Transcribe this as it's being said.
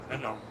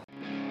Venom.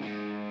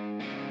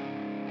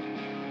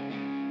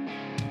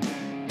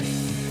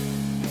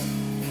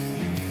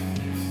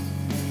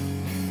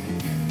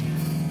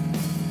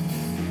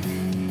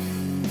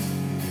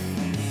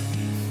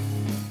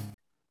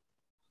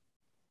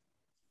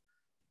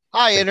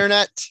 Hi,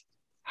 Internet.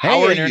 How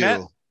Hey, are Internet.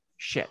 you?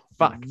 Shit.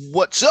 Fuck.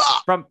 What's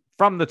up?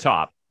 From the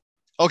top.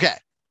 Okay.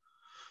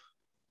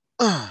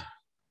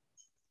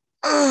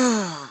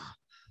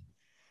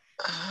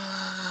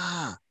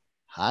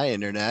 Hi,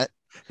 Internet.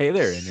 Hey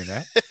there,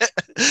 Internet.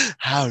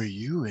 How are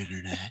you,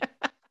 Internet?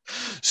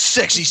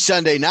 Sexy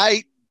Sunday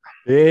night.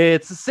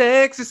 It's a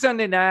sexy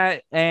Sunday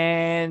night,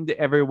 and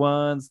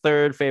everyone's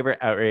third favorite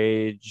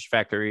Outrage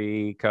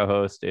Factory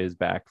co-host is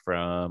back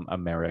from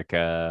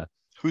America.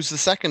 Who's the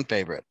second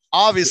favorite?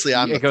 Obviously,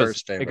 I'm the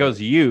first favorite. It goes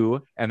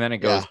you, and then it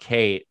goes Yeah.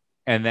 Kate,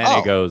 and then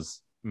it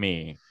goes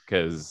me,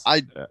 because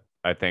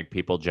I think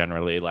people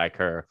generally like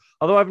her.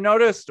 Although I've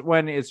noticed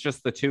when it's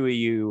just the two of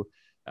you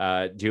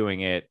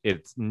doing it,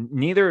 it's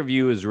neither of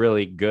you is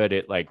really good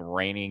at like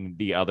reining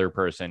the other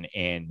person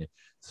in.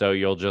 So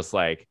you'll just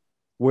like,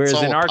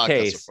 whereas in our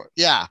case,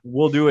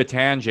 we'll do a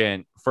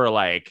tangent for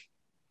like,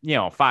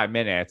 5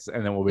 minutes,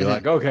 and then we'll be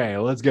like, okay,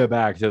 let's get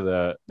back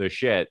to the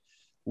shit.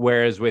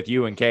 Whereas with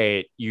you and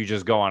Kate, you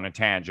just go on a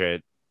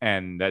tangent,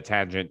 and that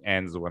tangent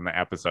ends when the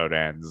episode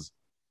ends,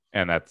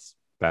 and that's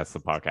the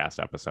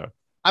podcast episode.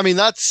 I mean,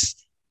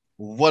 that's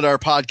what our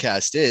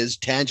podcast is,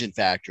 Tangent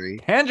Factory.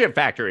 Tangent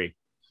Factory.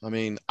 I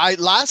mean,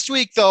 last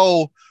week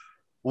though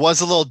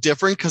was a little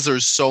different because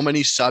there's so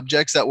many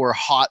subjects that were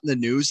hot in the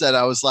news that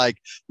I was like,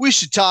 we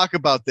should talk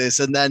about this.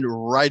 And then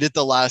right at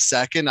the last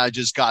second, I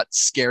just got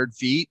scared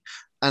feet,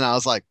 and I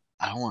was like,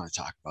 I don't want to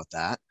talk about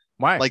that.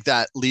 Why? Like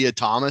that Leah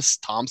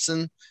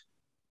Thompson,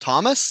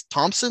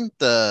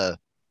 the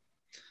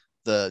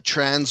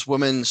trans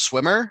woman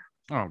swimmer.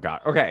 Oh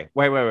God. Okay.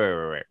 Wait.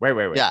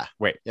 Yeah.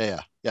 Wait.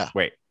 Yeah.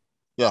 Wait.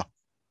 Yeah.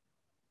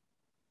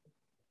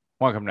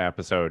 Welcome to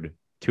episode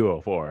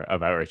 204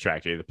 of Outrage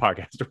Factory, the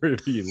podcast where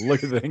we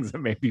look at the things that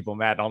make people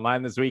mad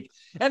online this week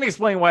and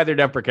explain why they're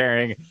done for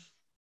caring.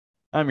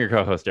 I'm your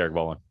co-host, Eric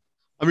Boland.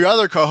 I'm your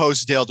other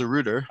co-host, Dale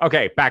DeRuiter.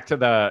 Okay, back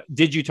to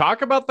did you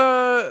talk about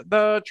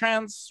the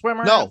trans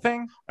swimmer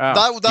thing?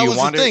 That was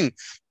the thing.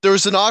 There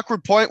was an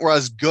awkward point where I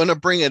was gonna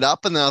bring it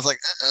up, and then I was like,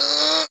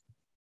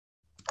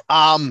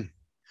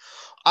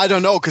 I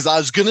don't know, because I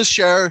was gonna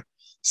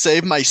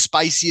save my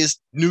spiciest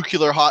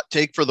nuclear hot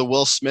take for the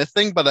Will Smith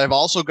thing, but I've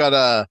also got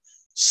a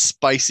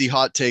spicy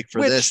hot take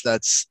for this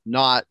that's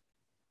not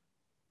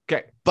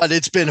okay, but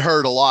it's been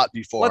heard a lot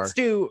before. Let's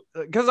do,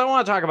 because I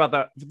want to talk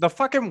about the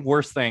fucking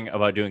worst thing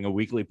about doing a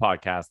weekly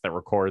podcast that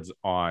records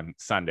on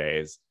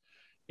Sundays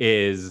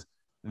is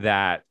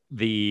that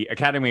the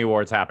Academy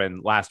Awards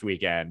happened last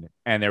weekend,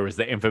 and there was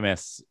the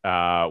infamous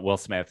Will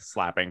Smith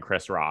slapping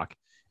Chris Rock,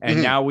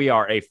 and now we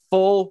are a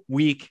full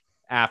week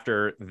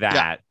after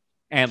that,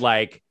 and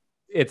like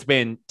it's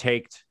been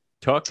taked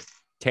to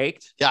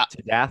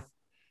death.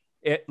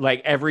 It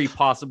like every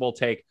possible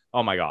take.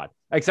 Oh my God.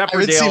 Except for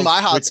I would see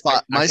my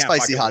my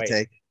spicy hot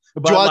take.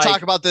 Do you want to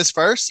talk about this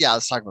first? Yeah,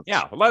 let's talk about this.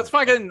 Yeah, let's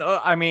fucking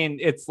I mean,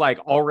 it's like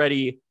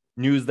already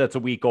news that's a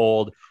week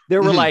old.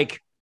 There were like,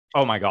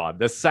 oh my God,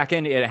 the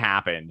second it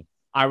happened,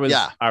 I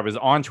was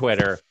on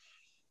Twitter,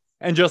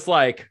 and just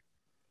like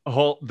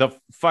the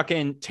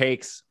fucking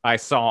takes I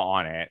saw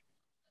on it,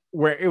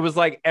 where it was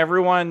like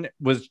everyone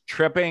was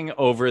tripping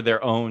over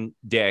their own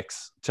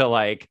dicks to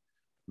like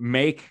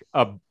make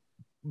a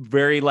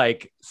very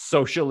like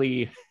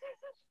socially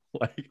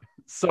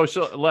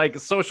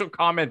social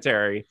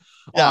commentary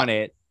on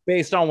it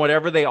based on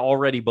whatever they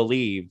already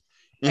believe.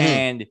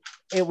 And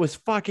it was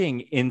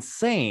fucking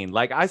insane.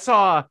 Like I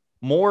saw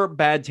more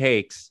bad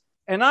takes,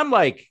 and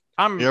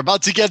you're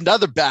about to get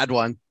another bad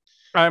one.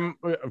 I'm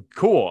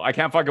cool. I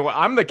can't fucking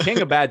I'm the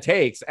king of bad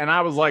takes, and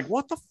I was like,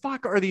 what the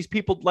fuck are these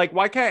people like?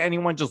 Why can't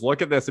anyone just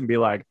look at this and be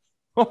like,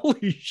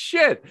 holy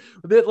shit?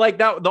 That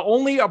the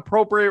only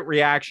appropriate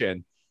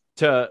reaction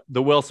to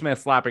the Will Smith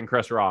slapping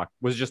Chris Rock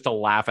was just to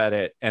laugh at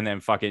it and then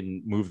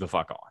fucking move the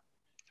fuck on.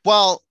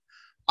 Well,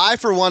 I,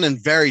 for one, am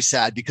very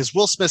sad because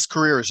Will Smith's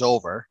career is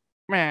over.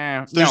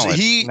 Man, Will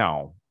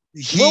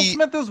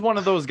Smith is one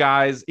of those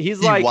guys. He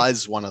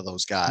was one of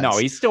those guys. No,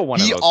 he's still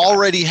one of those guys. He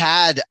already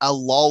had a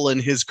lull in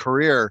his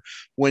career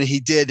when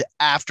he did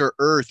After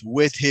Earth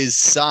with his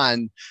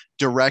son,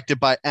 directed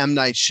by M.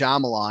 Night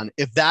Shyamalan.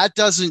 If that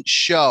doesn't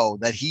show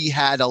that he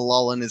had a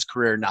lull in his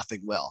career,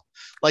 nothing will.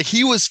 Like,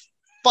 he was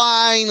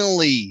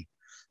finally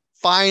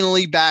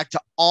back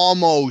to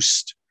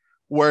almost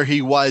where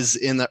he was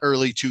in the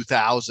early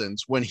 2000s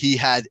when he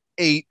had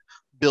 $8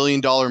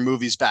 billion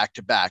movies back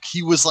to back.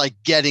 He was like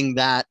getting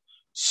that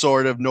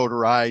sort of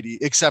notoriety,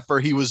 except for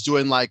he was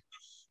doing like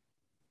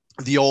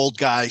the old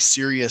guy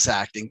serious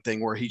acting thing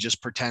where he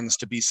just pretends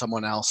to be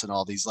someone else in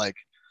all these like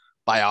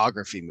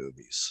biography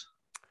movies.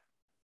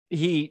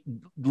 He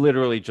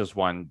literally just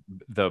won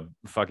the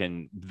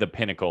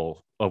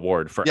pinnacle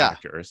award for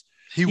actors.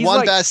 He won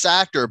like, Best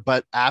Actor,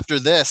 but after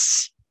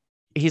this,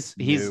 he's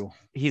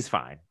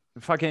fine.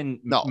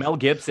 Fucking no. Mel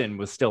Gibson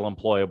was still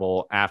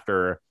employable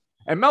after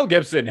And Mel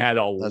Gibson had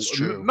That's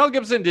true. Mel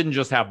Gibson didn't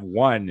just have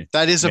one.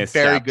 That is a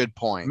very good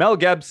point. Mel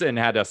Gibson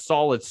had a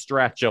solid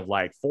stretch of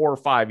like 4 or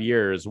 5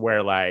 years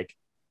where like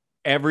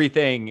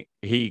everything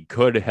he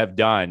could have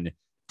done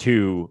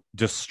to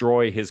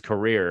destroy his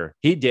career,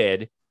 he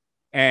did,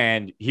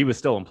 and he was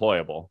still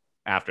employable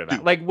after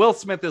that. Like Will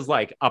Smith is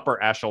like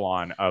upper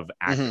echelon of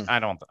acting. I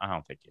don't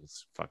think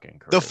he's fucking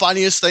career. The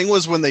funniest thing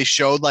was when they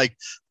showed like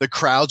the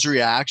crowd's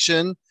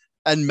reaction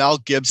and Mel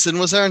Gibson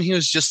was there and he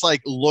was just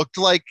like looked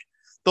like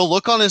the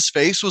look on his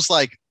face was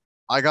like,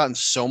 I got in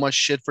so much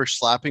shit for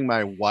slapping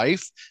my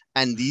wife,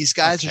 and these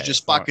guys are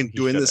just fucking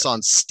doing this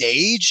on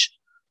stage.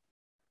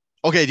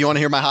 Okay, do you want to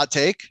hear my hot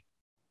take?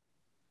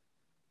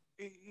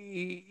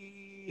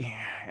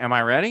 Am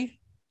I ready?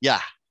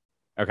 Yeah.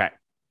 Okay.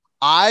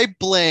 I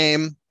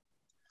blame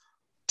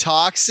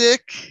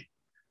toxic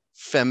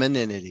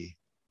femininity.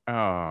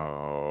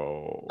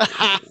 Oh.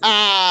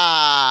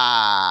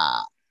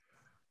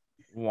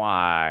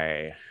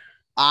 Why?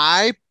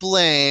 I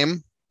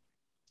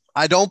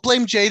don't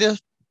blame Jada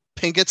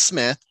Pinkett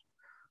Smith.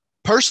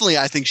 Personally,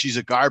 I think she's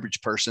a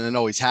garbage person and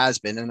always has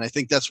been. And I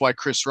think that's why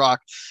Chris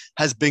Rock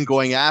has been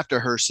going after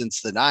her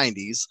since the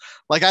 90s.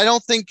 Like, I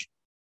don't think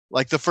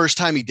like the first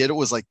time he did it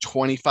was like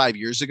 25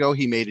 years ago.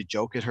 He made a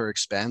joke at her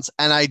expense.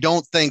 And I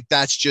don't think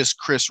that's just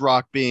Chris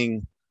Rock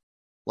being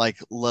like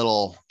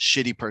little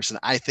shitty person.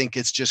 I think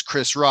it's just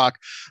Chris Rock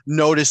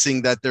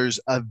noticing that there's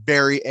a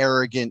very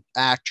arrogant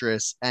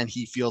actress and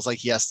he feels like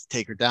he has to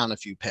take her down a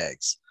few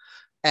pegs.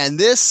 And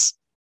this,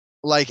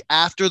 like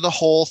after the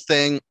whole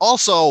thing,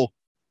 also,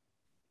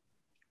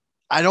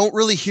 I don't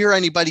really hear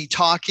anybody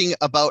talking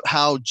about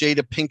how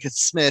Jada Pinkett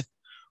Smith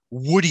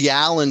Woody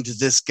Allen'd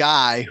this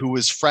guy who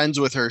was friends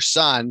with her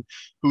son,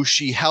 who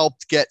she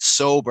helped get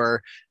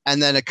sober.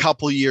 And then a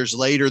couple years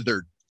later,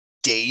 they're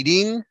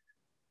dating.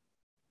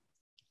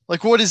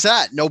 Like, what is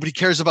that? Nobody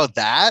cares about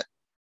that.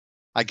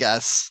 I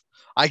guess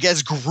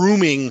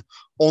grooming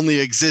only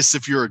exists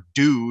if you're a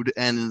dude.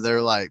 And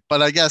they're like,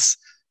 but I guess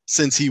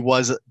since he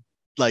was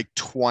like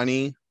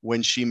 20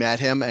 when she met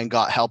him and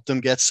helped him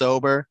get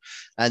sober.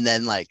 And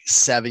then like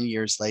 7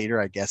 years later,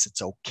 I guess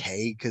it's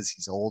okay because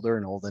he's older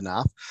and old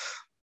enough.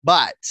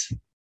 But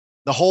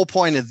the whole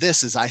point of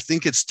this is I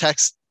think it's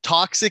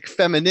toxic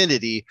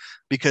femininity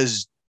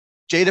because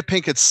Jada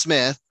Pinkett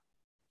Smith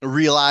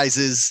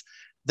realizes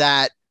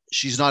that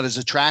she's not as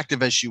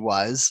attractive as she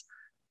was.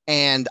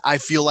 And I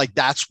feel like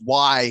that's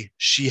why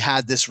she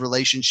had this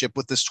relationship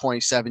with this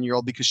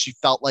 27-year-old, because she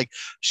felt like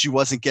she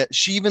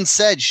even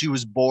said she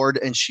was bored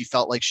and she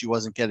felt like she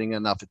wasn't getting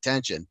enough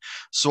attention.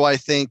 So I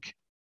think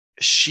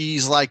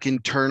she's like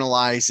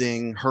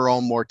internalizing her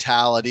own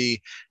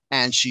mortality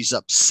and she's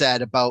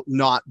upset about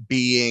not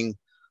being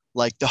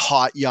like the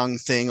hot young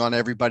thing on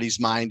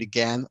everybody's mind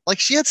again. Like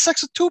she had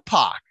sex with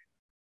Tupac.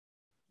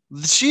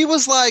 She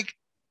was like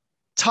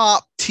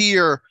top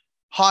tier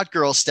hot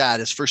girl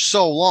status for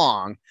so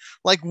long.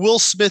 Like Will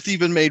Smith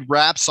even made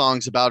rap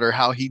songs about her,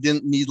 how he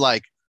didn't need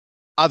like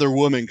other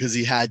women because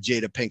he had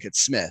Jada Pinkett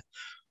Smith.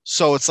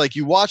 So it's like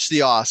you watch the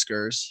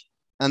Oscars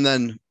and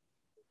then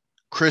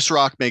Chris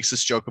Rock makes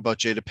this joke about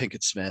Jada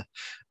Pinkett Smith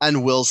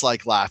and Will's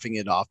like laughing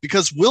it off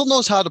because Will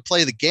knows how to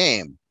play the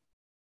game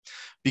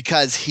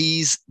because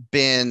he's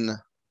been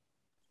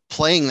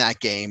playing that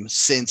game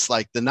since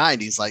like the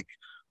 90s, like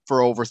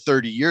for over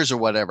 30 years or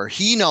whatever.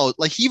 He knows,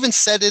 like he even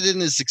said it in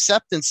his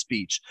acceptance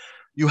speech.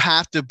 You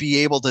have to be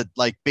able to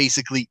like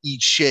basically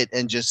eat shit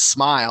and just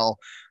smile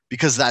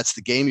because that's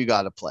the game you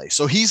got to play.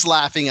 So he's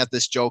laughing at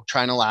this joke,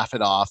 trying to laugh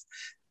it off.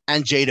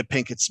 And Jada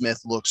Pinkett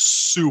Smith looks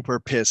super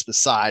pissed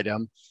beside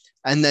him.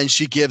 And then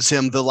she gives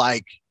him the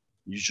like,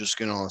 you just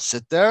gonna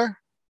sit there?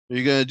 Are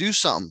you gonna do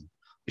something?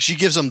 She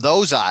gives him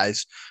those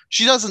eyes.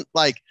 She doesn't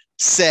like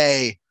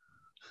say,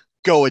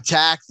 go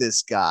attack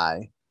this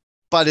guy.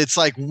 But it's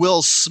like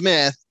Will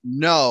Smith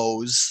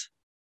knows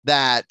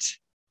that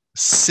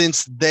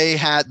since they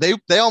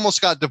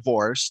almost got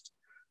divorced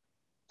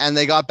and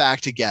they got back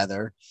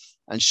together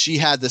and she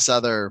had this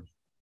other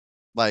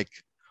like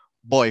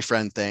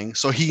boyfriend thing.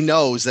 So he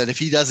knows that if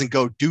he doesn't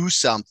go do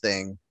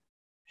something,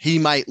 he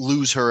might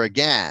lose her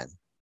again.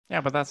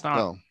 Yeah, but that's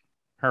not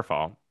her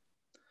fault.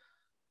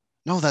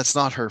 No, that's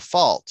not her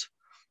fault.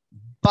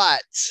 But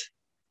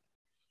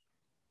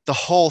the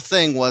whole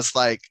thing was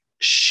like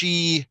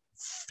she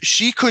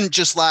couldn't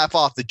just laugh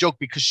off the joke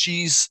because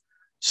she's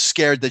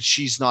scared that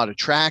she's not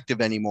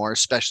attractive anymore,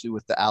 especially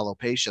with the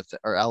alopecia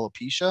or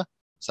alopecia.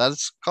 Is that what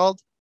it's called?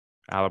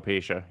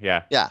 Alopecia.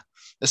 Yeah. Yeah.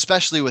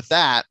 Especially with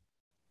that.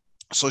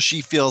 So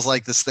she feels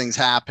like this thing's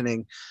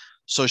happening.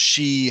 So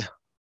she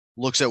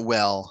looks at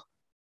Will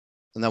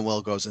and then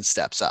Will goes and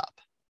steps up.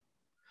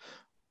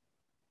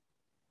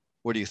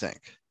 What do you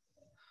think?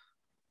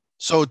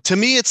 So to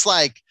me, it's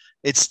like,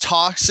 it's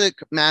toxic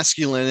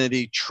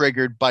masculinity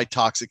triggered by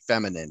toxic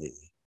femininity.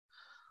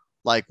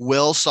 Like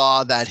Will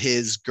saw that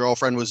his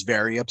girlfriend was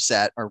very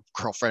upset, or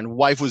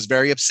wife was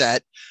very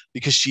upset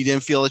because she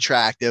didn't feel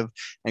attractive.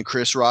 And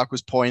Chris Rock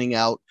was pointing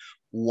out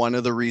one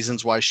of the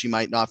reasons why she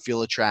might not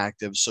feel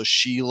attractive. So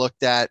she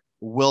looked at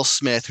Will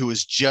Smith, who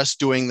is just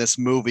doing this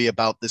movie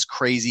about this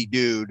crazy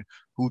dude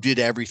who did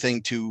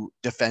everything to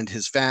defend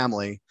his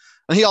family.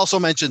 And he also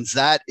mentions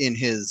that in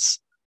his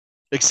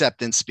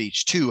acceptance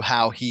speech too,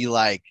 how he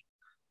like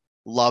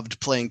loved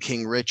playing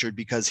King Richard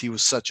because he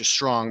was such a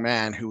strong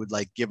man who would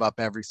like give up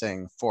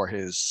everything for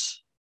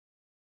his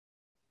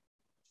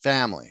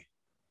family.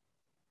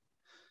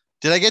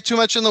 Did I get too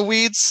much in the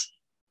weeds?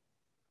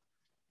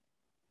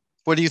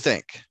 What do you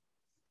think?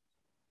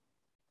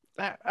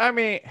 I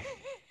mean,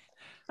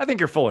 I think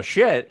you're full of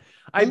shit.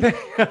 I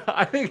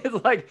think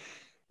it's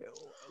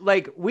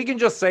like we can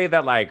just say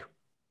that like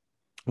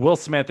Will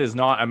Smith is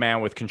not a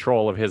man with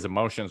control of his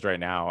emotions right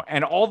now,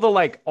 and all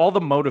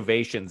the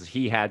motivations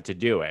he had to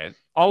do it,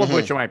 all of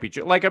which might be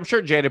true. Like I'm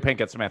sure Jada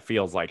Pinkett Smith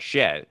feels like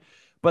shit,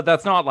 but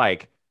that's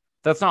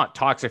not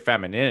toxic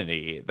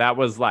femininity.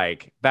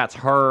 That's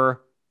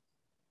her.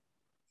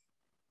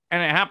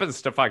 And it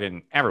happens to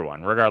fucking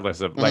everyone, regardless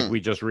of like, we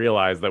just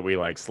realize that we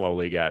like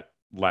slowly get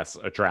less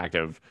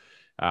attractive.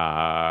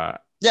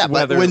 But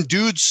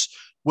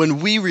when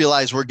we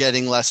realize we're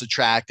getting less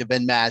attractive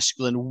and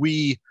masculine,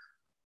 we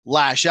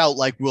lash out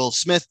like Will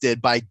Smith did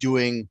by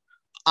doing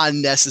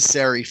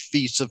unnecessary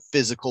feats of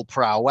physical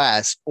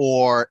prowess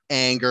or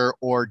anger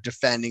or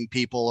defending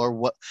people or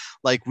what,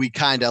 like we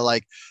kind of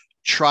like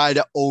try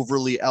to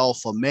overly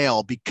alpha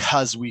male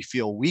because we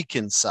feel weak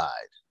inside.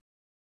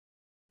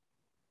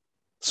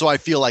 So I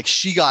feel like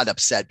she got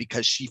upset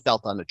because she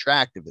felt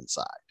unattractive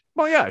inside.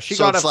 Well, yeah, she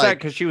got upset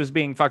because she was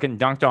being fucking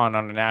dunked on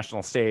a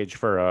national stage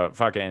for a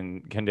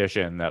fucking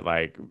condition that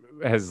like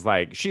has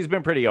like she's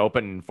been pretty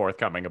open and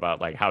forthcoming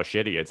about like how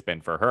shitty it's been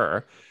for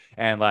her.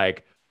 And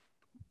like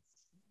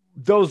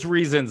those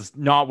reasons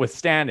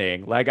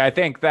notwithstanding, like I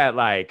think that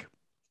like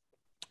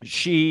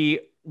she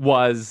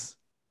was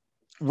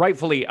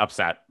rightfully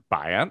upset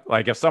by it.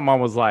 Like if someone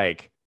was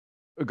like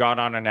got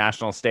on a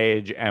national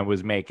stage and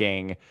was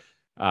making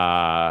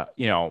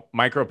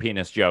micro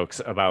penis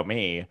jokes about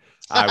me,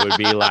 I would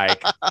be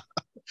like,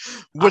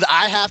 would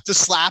I have to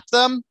slap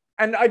them?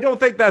 And I don't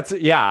think that's,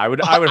 I would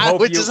hope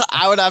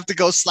I would have to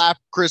go slap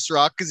Chris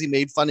Rock because he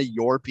made fun of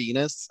your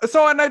penis.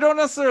 So, and I don't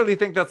necessarily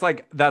think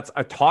that's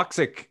a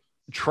toxic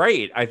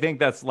trait. I think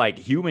that's like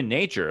human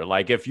nature.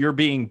 Like if you're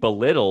being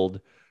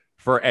belittled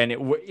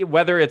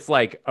whether it's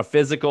like a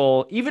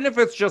physical, even if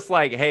it's just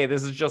like, hey,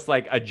 this is just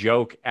like a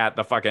joke at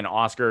the fucking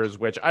Oscars,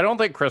 which I don't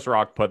think Chris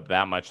Rock put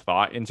that much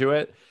thought into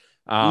it.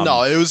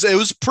 No, it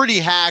was pretty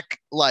hack,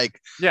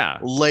 like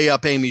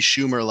layup Amy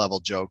Schumer level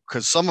joke,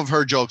 because some of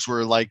her jokes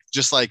were like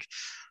just like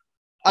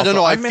I don't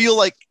know. I feel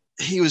like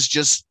he was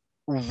just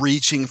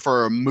reaching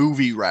for a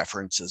movie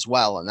reference as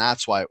well, and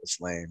that's why it was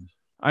lame.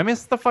 I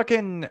missed the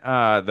fucking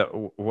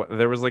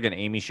there was like an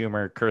Amy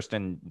Schumer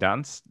Kirsten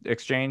Dunst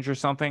exchange or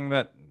something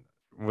that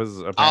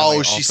was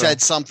she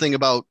said something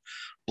about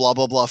blah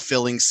blah blah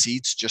filling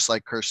seats just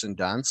like Kirsten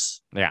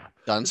Dunst. Yeah,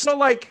 Dunst. So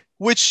like,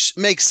 which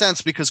makes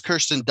sense because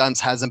Kirsten Dunst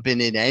hasn't been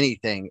in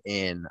anything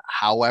in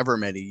however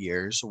many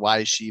years. Why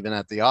is she even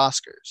at the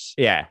Oscars?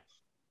 Yeah,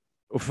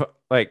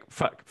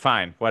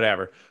 fine,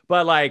 whatever.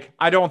 But like,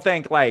 I don't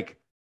think like,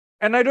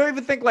 and I don't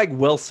even think like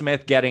Will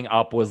Smith getting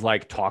up was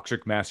like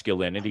toxic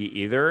masculinity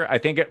either. I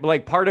think it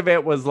like part of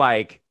it was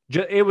like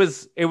it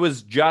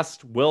was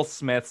just Will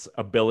Smith's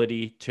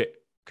ability to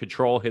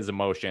control his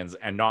emotions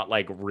and not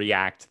like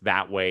react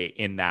that way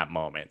in that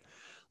moment.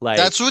 Like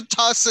that's what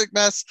toxic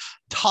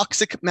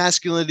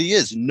masculinity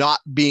is, not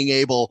being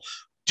able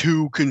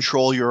to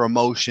control your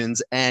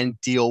emotions and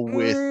deal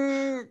with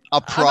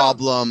a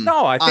problem.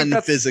 I think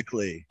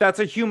unphysically. That's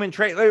a human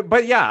trait.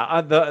 But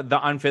yeah, the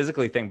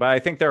unphysically thing. But I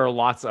think there are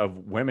lots of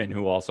women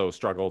who also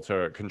struggle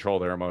to control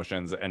their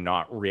emotions and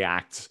not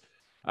react,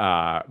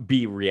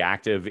 be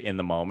reactive in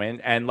the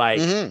moment. And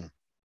like,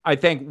 I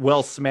think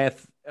Will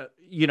Smith,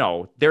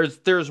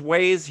 there's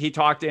ways. He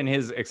talked in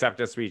his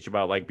acceptance speech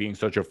about like being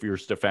such a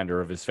fierce defender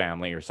of his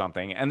family or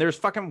something. And there's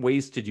fucking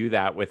ways to do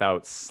that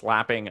without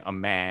slapping a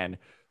man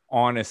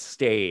on a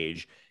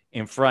stage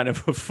in front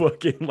of a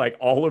fucking like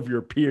all of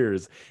your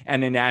peers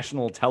and a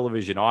national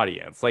television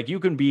audience. Like you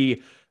can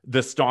be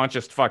the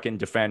staunchest fucking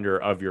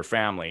defender of your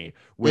family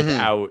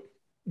without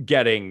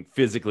getting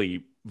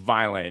physically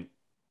violent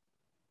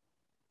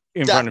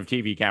in front of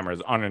TV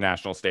cameras on a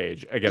national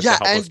stage against a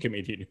helpless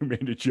comedian who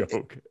made a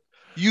joke.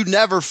 You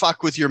never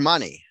fuck with your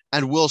money.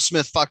 And Will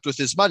Smith fucked with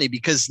his money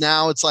because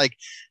now it's like,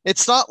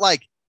 it's not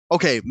like,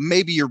 okay,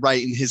 maybe you're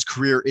right and his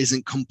career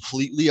isn't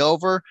completely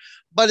over,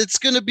 but it's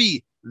going to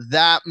be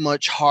that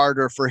much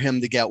harder for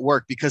him to get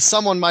work because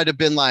someone might have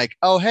been like,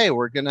 oh, hey,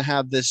 we're going to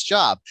have this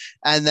job.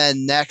 And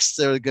then next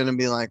they're going to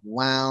be like,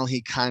 well,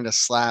 he kind of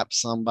slapped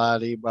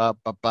somebody. Blah,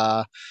 blah,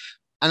 blah.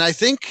 And I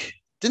think,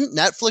 didn't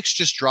Netflix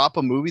just drop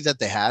a movie that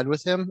they had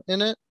with him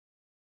in it?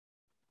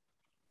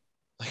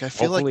 Like, I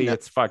feel hopefully like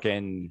it's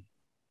fucking,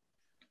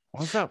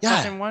 what was that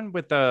fucking one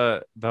with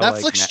the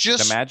Netflix like,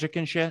 just the magic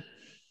and shit?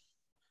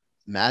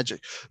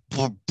 Magic.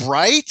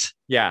 Bright?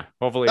 Yeah,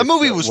 hopefully that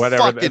movie was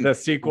fucking the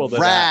sequel to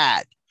rad.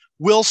 That.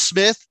 Will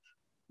Smith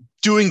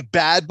doing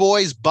Bad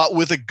Boys, but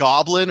with a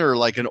goblin or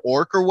like an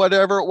orc or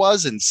whatever it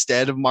was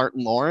instead of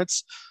Martin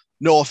Lawrence.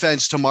 No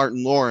offense to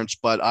Martin Lawrence,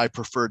 but I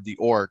preferred the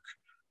orc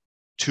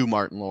to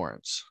Martin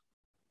Lawrence.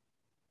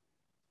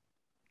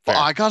 Fair.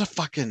 But I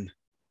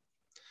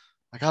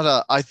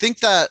think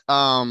that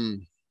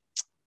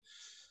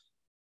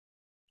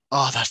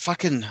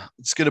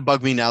it's gonna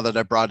bug me now that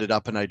I brought it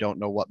up and I don't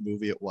know what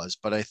movie it was,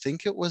 but I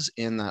think it was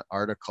in that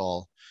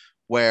article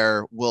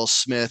where Will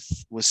Smith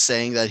was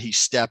saying that he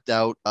stepped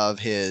down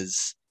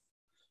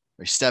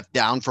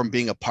from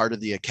being a part of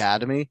the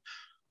Academy.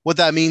 What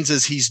that means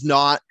is he's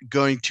not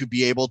going to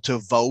be able to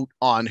vote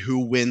on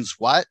who wins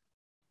what.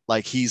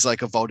 Like, he's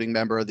like a voting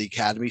member of the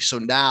Academy. So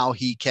now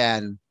he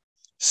can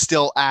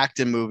still act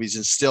in movies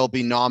and still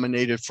be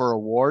nominated for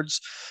awards,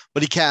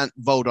 but he can't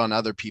vote on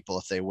other people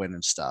if they win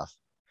and stuff.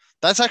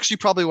 That's actually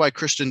probably why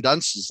Kristen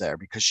Dunst is there,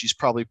 because she's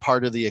probably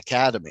part of the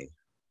Academy.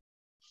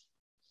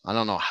 I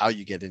don't know how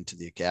you get into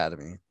the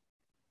Academy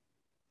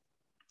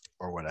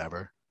or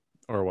whatever.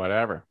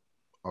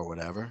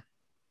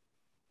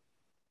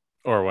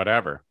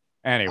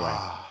 Anyway,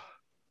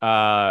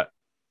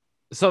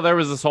 so there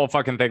was this whole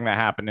fucking thing that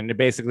happened, and it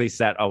basically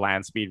set a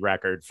land speed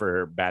record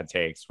for bad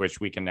takes,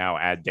 which we can now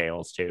add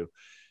Dale's to.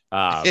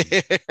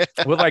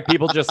 With like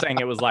people just saying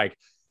it was like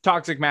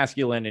toxic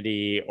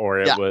masculinity, or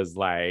it was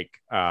like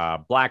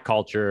black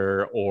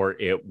culture, or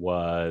it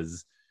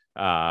was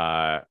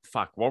what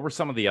were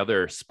some of the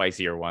other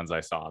spicier ones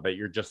I saw that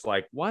you're just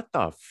like, what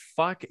the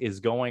fuck is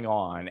going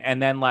on?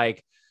 And then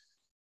like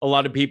a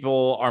lot of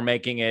people are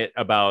making it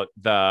about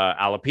the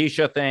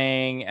alopecia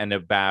thing and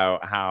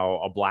about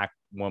how a black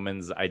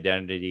woman's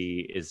identity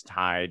is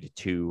tied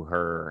to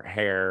her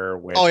hair.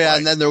 Which,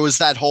 and then there was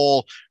that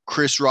whole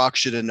Chris Rock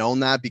should have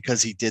known that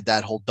because he did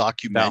that whole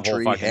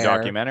documentary.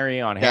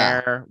 Documentary on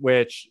hair,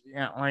 which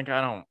I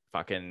don't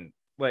fucking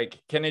like.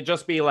 Can it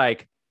just be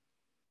like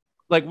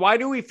why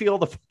do we feel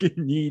the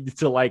fucking need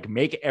to like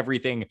make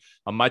everything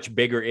a much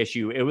bigger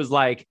issue? It was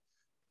like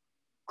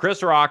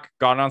Chris Rock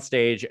got on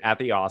stage at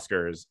the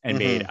Oscars and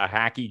made a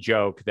hacky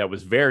joke that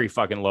was very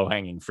fucking low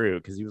hanging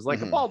fruit because he was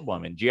like a bald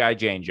woman, G.I.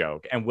 Jane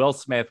joke. And Will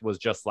Smith was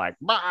just like,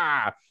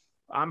 bah,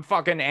 I'm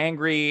fucking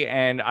angry.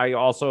 And I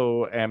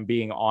also am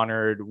being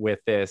honored with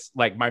this.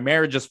 Like, my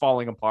marriage is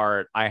falling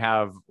apart. I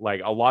have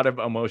like a lot of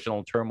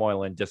emotional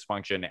turmoil and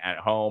dysfunction at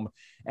home.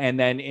 And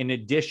then in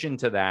addition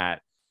to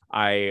that,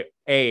 I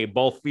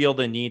both feel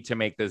the need to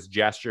make this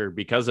gesture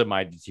because of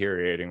my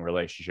deteriorating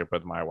relationship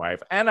with my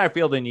wife. And I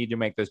feel the need to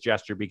make this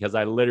gesture because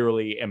I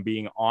literally am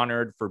being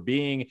honored for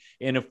being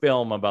in a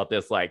film about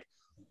this like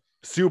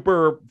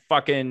super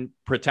fucking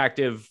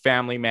protective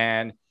family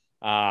man.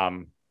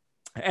 And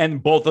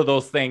both of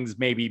those things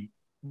maybe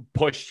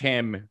pushed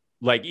him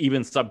like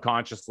even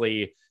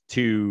subconsciously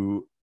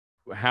to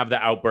have the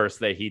outburst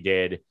that he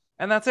did.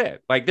 And that's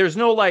it. Like, there's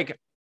no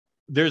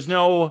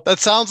that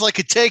sounds like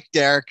a take,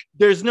 Derek.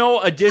 There's no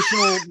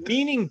additional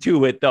meaning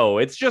to it, though.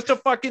 It's just a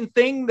fucking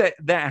thing that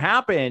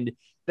happened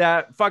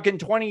that fucking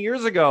 20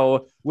 years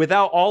ago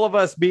without all of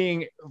us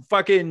being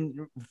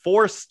fucking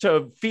forced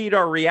to feed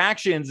our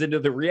reactions into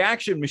the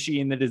reaction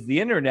machine that is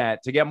the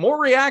internet to get more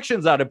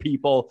reactions out of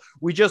people.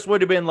 We just would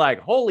have been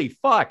like, holy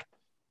fuck,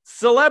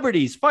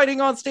 celebrities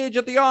fighting on stage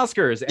at the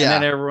Oscars. And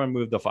then everyone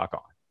moved the fuck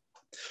on.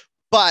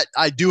 But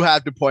I do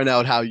have to point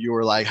out how you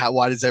were like,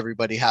 why does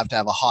everybody have to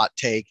have a hot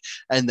take?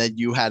 And then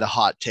you had a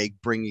hot take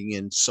bringing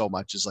in so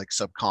much as like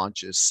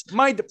subconscious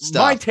my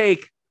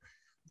take,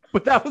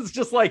 but that was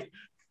just like,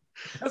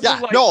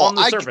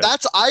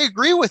 I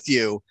agree with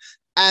you.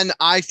 And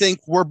I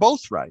think we're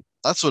both right.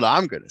 That's what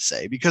I'm going to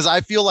say, because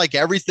I feel like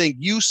everything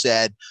you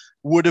said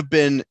would have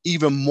been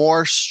even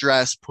more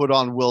stress put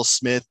on Will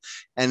Smith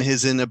and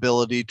his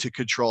inability to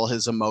control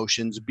his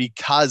emotions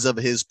because of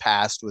his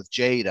past with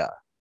Jada.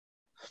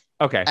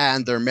 Okay.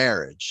 And their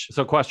marriage.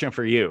 So, question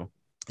for you.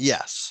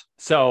 Yes.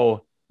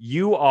 So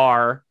you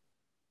are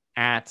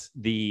at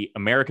the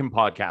American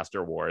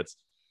Podcaster Awards.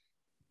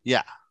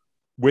 Yeah.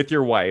 With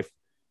your wife.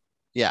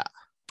 Yeah.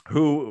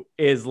 Who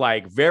is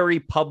like very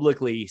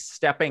publicly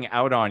stepping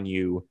out on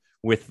you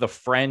with the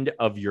friend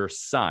of your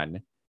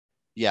son.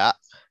 Yeah.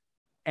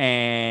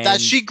 And that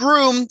she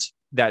groomed.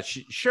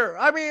 Sure.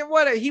 I mean,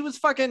 he was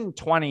fucking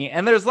 20.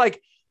 And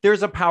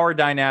there's a power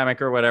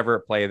dynamic or whatever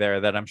at play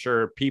there that I'm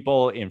sure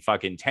people in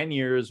fucking 10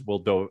 years will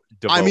devote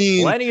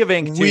plenty of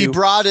ink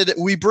to.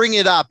 We bring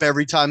it up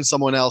every time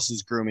someone else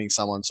is grooming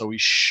someone. So we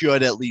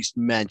should at least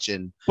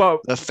mention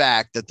the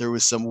fact that there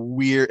was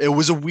it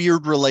was a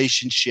weird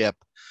relationship.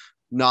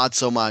 Not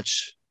so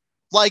much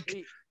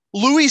like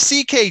Louis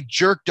C.K.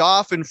 jerked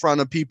off in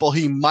front of people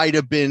he might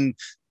have been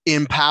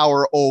in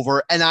power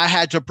over. And I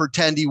had to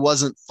pretend he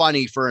wasn't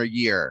funny for a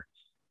year.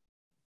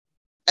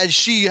 And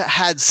she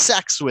had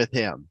sex with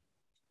him.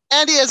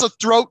 And he has a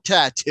throat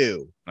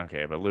tattoo.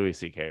 Okay, but Louis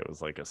C.K. was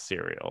like a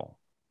serial.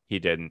 He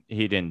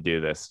didn't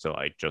do this to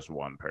like just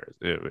one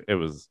person. It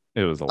was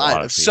a lot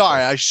of people.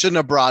 Sorry, I shouldn't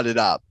have brought it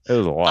up. It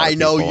was a lot. I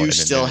know you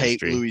still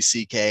hate Louis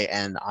C.K.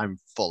 and I'm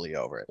fully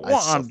over it.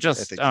 Well, I'm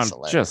just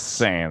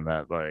saying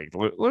that like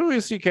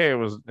Louis C.K.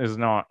 is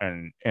not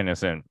an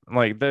innocent.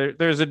 Like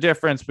there's a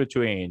difference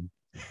between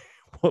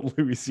what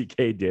Louis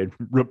C.K. did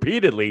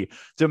repeatedly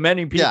to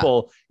many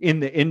people in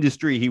the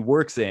industry he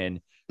works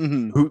in,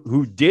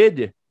 who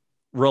did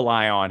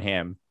rely on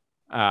him,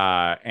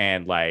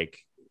 and like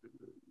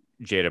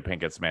Jada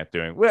Pinkett Smith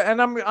doing.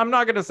 And I'm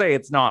not going to say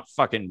it's not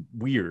fucking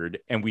weird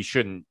and we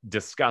shouldn't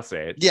discuss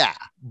it. Yeah.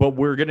 But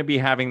we're going to be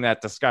having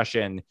that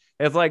discussion.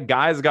 It's like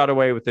guys got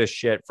away with this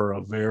shit for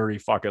a very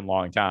fucking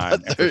long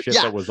time. And for shit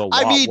that was a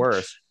lot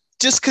worse.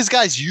 Just because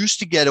guys used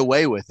to get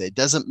away with it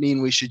doesn't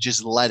mean we should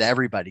just let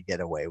everybody get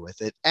away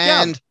with it.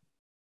 And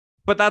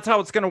but that's how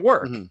it's going to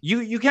work.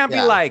 You can't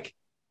be like,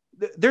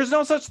 there's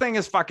no such thing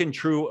as fucking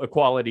true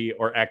equality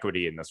or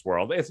equity in this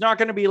world. It's not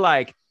going to be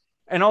like,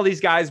 and all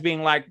these guys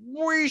being like,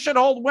 we should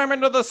hold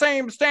women to the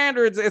same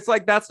standards. It's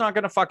like, that's not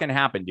going to fucking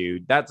happen,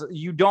 dude.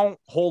 You don't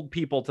hold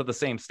people to the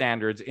same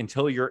standards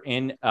until you're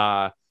in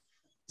a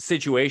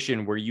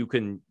situation where you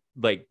can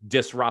like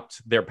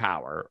disrupt their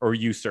power or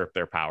usurp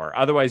their power.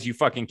 Otherwise, you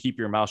fucking keep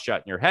your mouth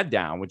shut and your head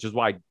down, which is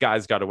why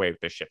guys got away with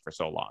this shit for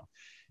so long.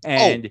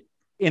 And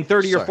in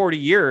 30 or 40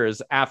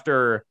 years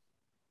after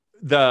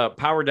the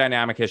power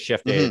dynamic has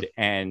shifted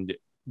and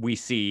we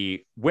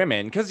see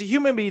women, because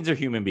human beings are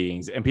human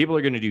beings and people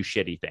are going to do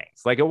shitty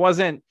things. Like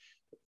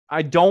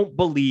I don't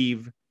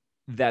believe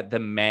that the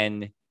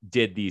men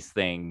did these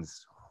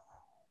things.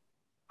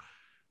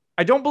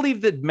 I don't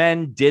believe that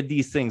men did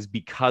these things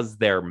because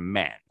they're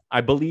men. I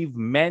believe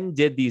men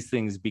did these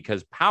things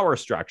because power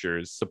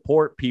structures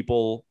support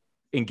people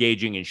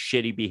engaging in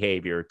shitty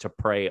behavior to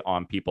prey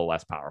on people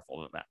less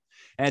powerful than them.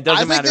 And it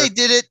doesn't matter. I think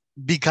they did it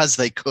because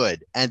they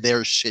could, and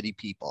they're shitty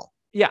people.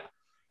 Yeah.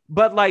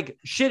 But like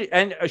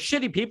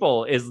shitty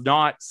people is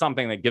not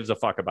something that gives a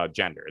fuck about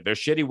gender. They're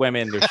shitty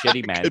women, they're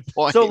shitty men.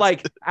 So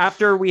like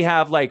after we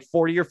have like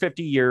 40 or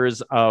 50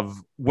 years of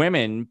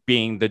women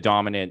being the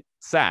dominant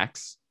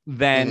sex,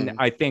 then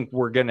I think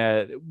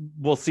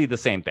we'll see the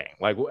same thing.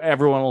 Like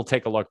everyone will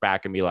take a look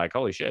back and be like,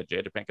 holy shit,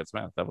 Jada Pinkett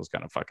Smith, that was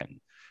kind of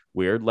fucking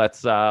weird.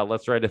 Let's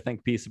write a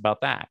think piece about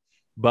that.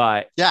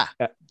 But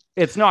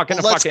it's not going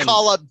to let's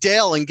call up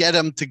Dale and get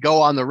him to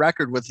go on the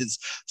record with his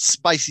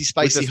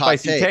spicy hot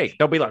take.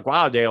 They'll be like,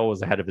 wow, Dale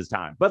was ahead of his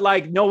time. But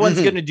like, no one's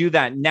going to do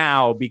that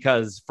now,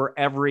 because for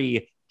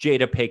every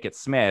Jada Pinkett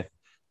Smith,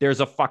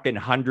 there's a fucking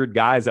 100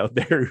 guys out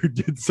there who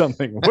did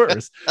something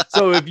worse.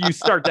 So if you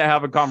start to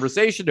have a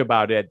conversation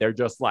about it, they're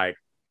just like,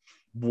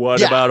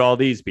 what about all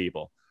these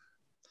people?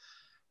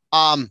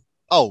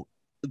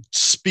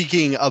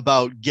 Speaking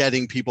about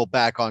getting people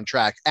back on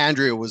track,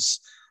 Andrea was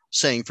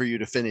saying for you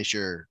to finish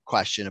your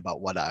question about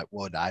what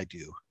I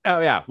do. Oh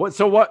yeah.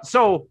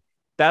 So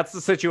that's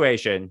the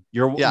situation.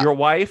 Your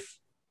wife,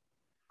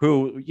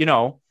 who, you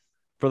know,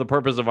 for the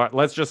purpose of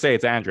let's just say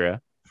it's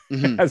Andrea,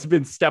 has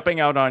been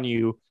stepping out on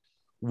you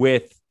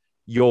with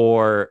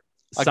your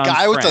son's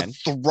guy friend.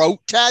 With a throat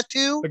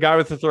tattoo. A guy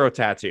with a throat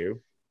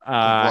tattoo.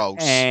 Gross.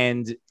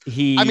 And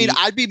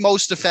I'd be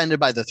most offended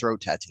by the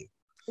throat tattoo.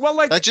 Well,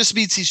 like that just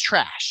means he's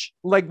trash.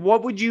 Like,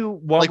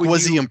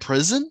 was he in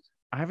prison?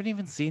 I haven't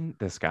even seen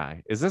this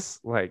guy. Is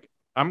this like,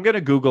 I'm going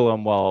to Google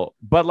him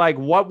but like,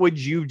 what would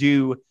you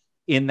do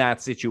in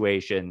that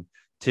situation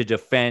to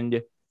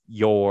defend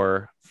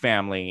your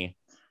family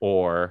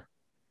or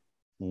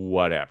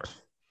whatever?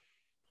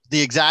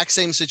 The exact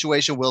same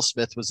situation Will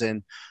Smith was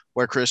in,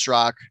 where Chris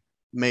Rock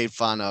made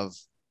fun of.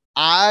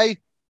 I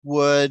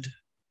wouldn't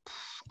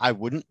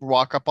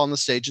walk up on the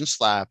stage and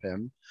slap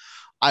him.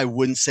 I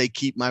wouldn't say,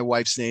 keep my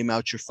wife's name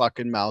out your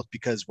fucking mouth,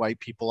 because white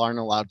people aren't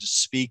allowed to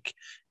speak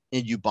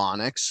in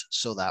Ebonics.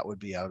 So that would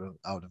be out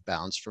of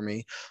bounds for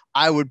me.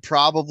 I would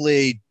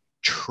probably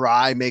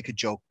make a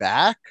joke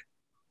back,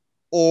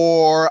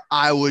 or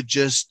I would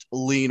just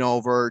lean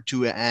over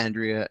to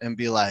Andrea and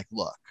be like,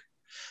 look,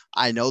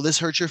 I know this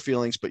hurts your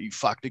feelings, but you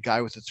fucked a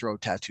guy with a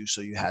throat tattoo,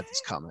 so you had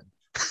this coming.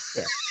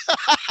 Yeah.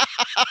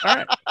 All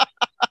right.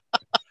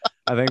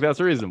 I think that's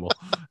reasonable.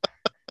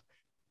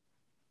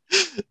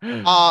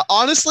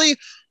 Honestly,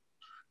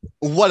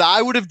 what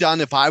I would have done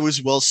if I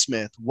was Will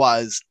Smith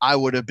was I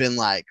would have been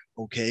like,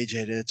 okay,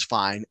 Jada, it's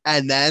fine.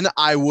 And then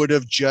I would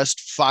have just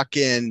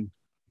fucking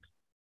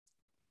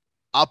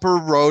upper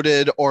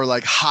roaded or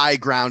like high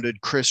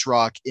grounded Chris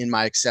Rock in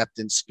my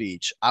acceptance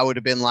speech. I would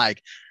have been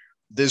like,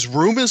 this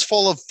room is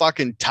full of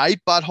fucking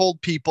tight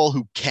butthole people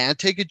who can't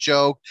take a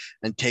joke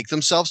and take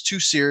themselves too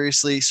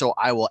seriously. So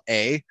I will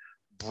A,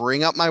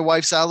 bring up my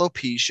wife's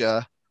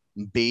alopecia,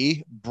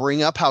 B,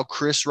 bring up how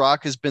Chris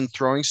Rock has been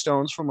throwing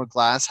stones from a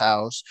glass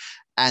house.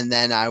 And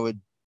then I would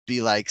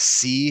be like,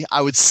 C,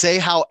 I would say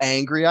how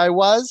angry I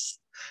was.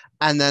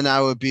 And then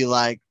I would be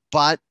like,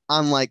 but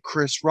unlike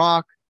Chris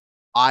Rock,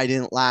 I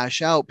didn't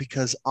lash out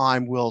because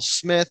I'm Will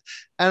Smith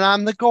and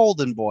I'm the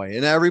golden boy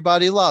and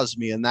everybody loves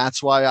me. And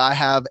that's why I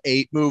have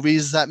 8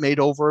 movies that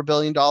made over $1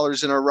 billion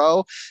in a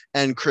row.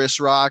 And Chris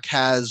Rock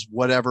has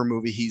whatever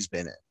movie he's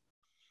been in.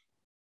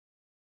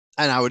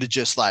 And I would have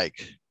just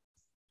like,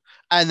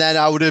 and then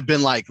I would have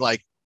been like,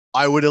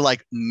 I would have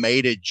like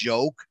made a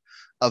joke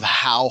of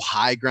how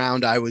high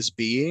ground I was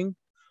being.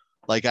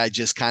 Like I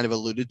just kind of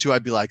alluded to,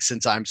 I'd be like,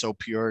 since I'm so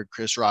pure,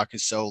 Chris Rock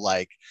is so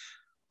like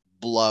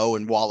blow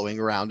and wallowing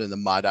around in the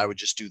mud. I would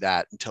just do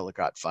that until it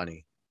got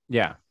funny.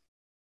 Yeah.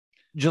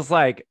 Just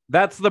like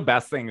that's the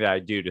best thing that I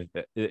do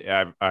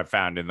I've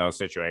found in those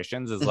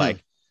situations is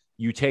like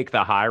you take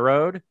the high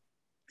road.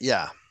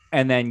 Yeah.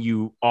 And then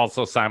you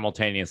also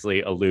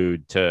simultaneously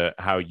allude to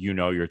how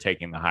you're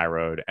taking the high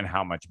road and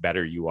how much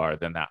better you are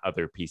than that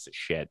other piece of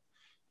shit.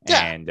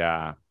 Yeah.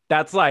 And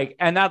that's like,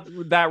 and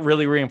that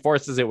really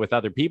reinforces it with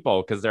other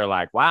people because they're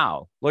like,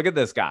 wow, look at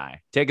this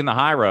guy taking the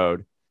high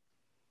road.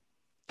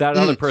 That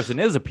other person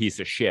is a piece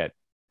of shit.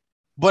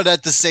 But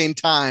at the same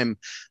time,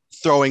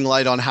 throwing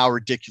light on how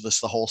ridiculous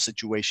the whole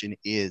situation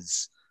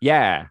is.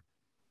 Yeah.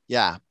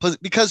 Yeah,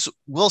 because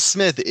Will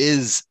Smith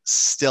is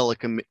still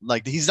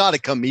he's not a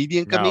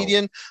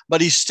comedian,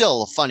 but he's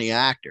still a funny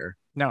actor.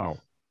 No.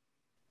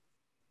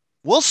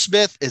 Will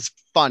Smith is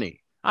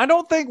funny. I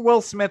don't think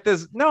Will Smith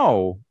is.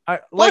 No. I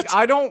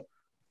don't.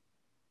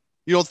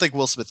 You don't think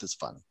Will Smith is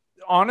funny?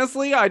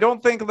 Honestly, I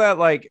don't think that,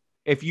 like,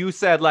 if you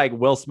said, like,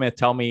 Will Smith,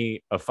 tell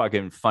me a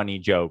fucking funny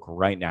joke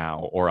right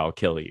now or I'll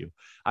kill you.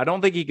 I don't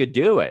think he could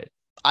do it.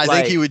 I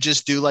think he would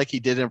just do like he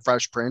did in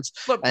Fresh Prince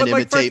and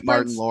imitate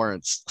Martin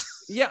Lawrence.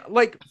 Yeah,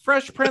 like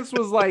Fresh Prince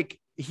was like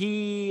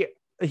he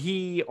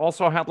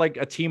also had like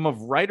a team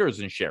of writers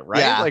and shit,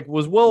 right? Yeah. Like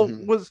was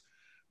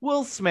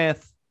Will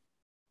Smith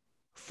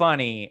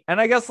funny?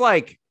 And I guess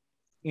like,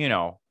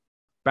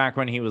 back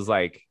when he was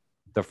like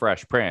the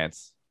Fresh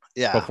Prince,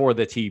 before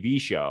the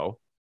TV show,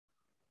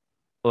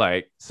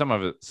 like some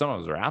of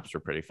his raps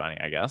were pretty funny,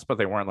 I guess, but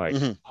they weren't like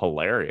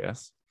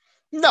hilarious.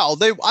 No,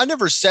 I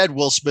never said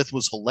Will Smith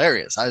was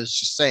hilarious. I was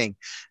just saying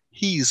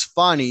he's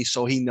funny,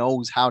 so he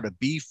knows how to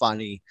be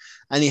funny,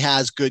 and he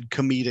has good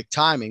comedic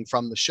timing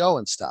from the show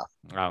and stuff.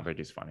 I don't think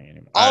he's funny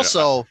anymore.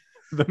 Also,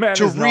 the man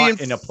is not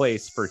in a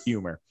place for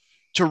humor.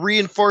 To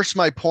reinforce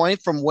my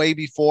point from way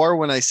before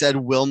when I said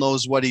Will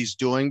knows what he's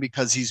doing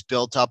because he's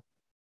built up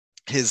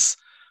his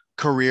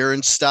career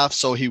and stuff,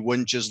 so he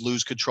wouldn't just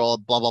lose control,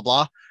 blah, blah,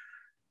 blah.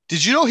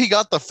 Did you know he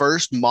got the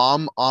first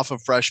mom off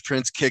of Fresh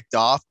Prince kicked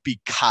off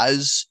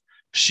because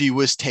she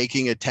was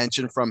taking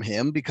attention from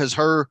him because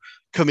her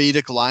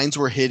comedic lines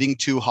were hitting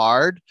too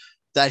hard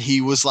that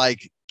he was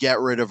like, get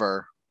rid of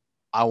her.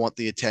 I want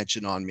the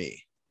attention on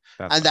me.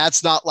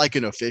 That's not like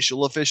an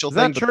official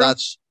thing, but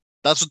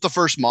that's what the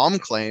first mom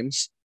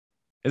claims.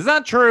 Is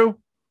that true?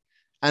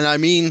 And I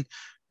mean,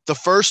 the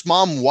first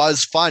mom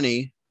was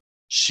funny.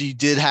 She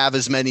did have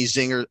as many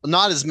zingers,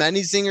 not as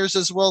many zingers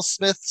as Will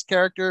Smith's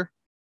character,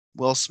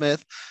 Will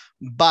Smith.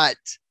 But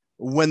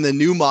when the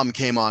new mom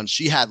came on,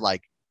 she had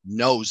like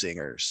no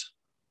zingers.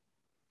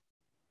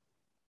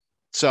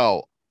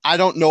 So I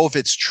don't know if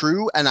it's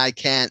true, and I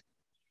can't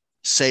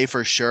say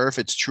for sure if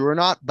it's true or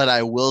not, but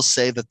I will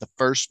say that the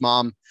first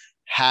mom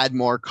had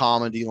more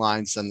comedy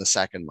lines than the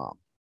second mom.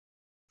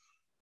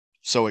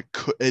 So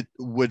it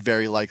would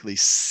very likely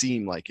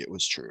seem like it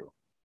was true.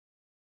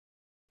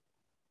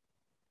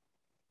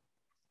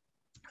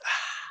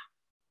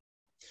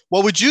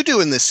 What would you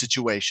do in this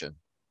situation?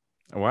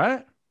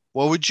 What?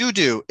 What would you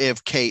do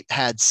if Kate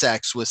had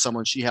sex with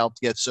someone she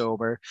helped get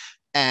sober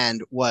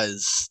and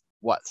was,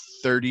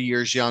 30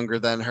 years younger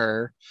than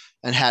her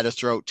and had a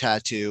throat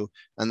tattoo,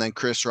 and then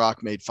Chris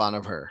Rock made fun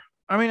of her?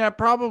 I mean,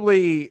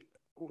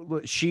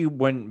 she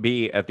wouldn't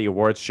be at the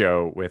awards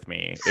show with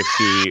me if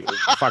she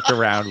fucked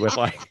around with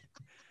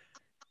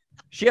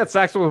she had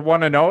sex with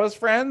one of Noah's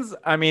friends.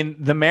 I mean,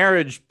 the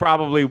marriage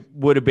probably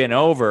would have been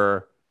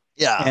over.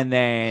 Yeah. And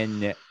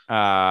then,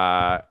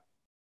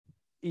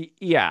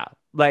 yeah.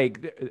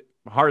 Like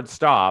hard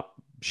stop.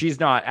 She's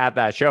not at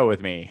that show with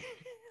me.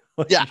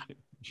 Yeah.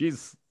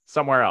 She's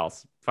somewhere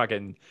else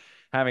fucking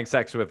having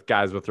sex with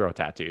guys with throat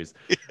tattoos.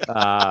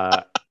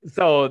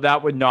 So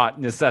that would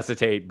not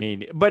necessitate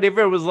me. But if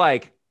it was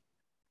like,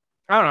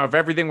 I don't know, if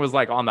everything was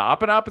like on the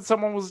up and up and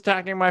someone was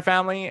attacking my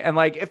family and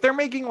like, if they're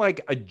making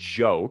like a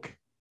joke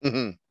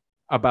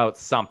about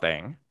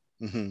something,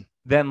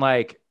 then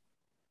like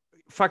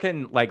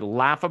fucking like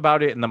laugh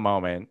about it in the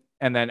moment.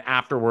 And then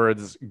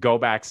afterwards go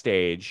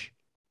backstage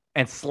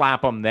and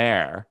slap them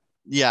there.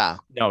 Yeah.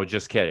 No,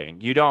 just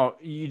kidding. You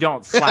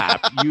don't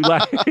slap. You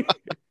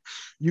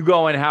you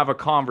go and have a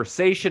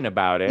conversation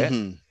about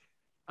it.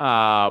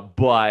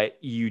 But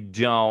you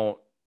don't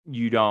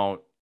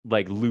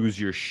like lose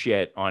your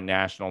shit on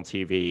national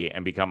TV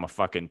and become a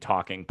fucking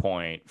talking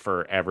point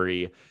for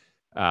every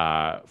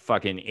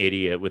fucking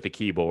idiot with a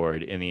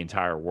keyboard in the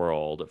entire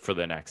world for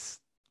the next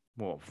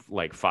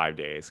 5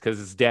 days,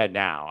 because it's dead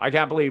now. I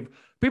can't believe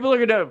people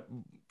are gonna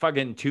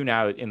fucking tune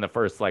out in the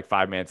first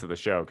 5 minutes of the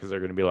show because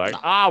they're gonna be like,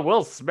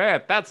 Will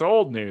Smith, that's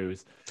old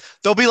news.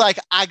 They'll be like,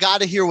 I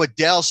gotta hear what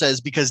Dale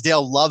says because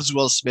Dale loves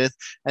Will Smith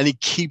and he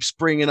keeps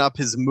bringing up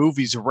his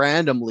movies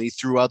randomly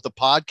throughout the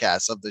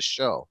podcast of the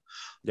show.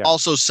 Yeah.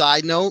 Also,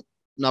 side note,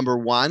 number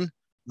one,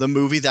 the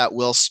movie that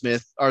Will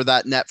Smith or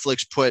that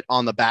Netflix put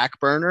on the back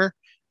burner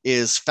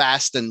is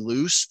Fast and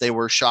Loose. They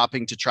were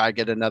shopping to try to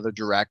get another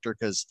director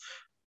because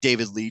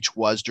David Leitch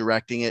was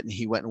directing it and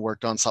he went and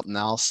worked on something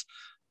else.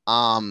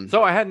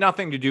 So it had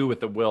nothing to do with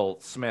the Will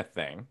Smith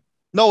thing.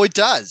 No, it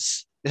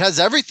does. It has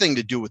everything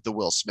to do with the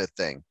Will Smith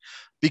thing.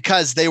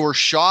 because they were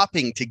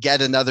shopping to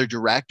get another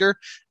director.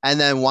 And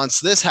then once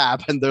this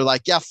happened, they're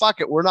like, yeah, fuck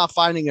it. We're not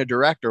finding a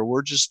director.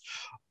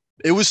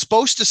 It was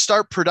supposed to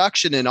start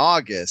production in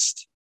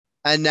August.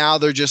 And now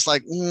they're just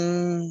like,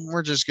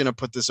 we're just going to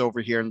put this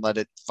over here and let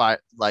it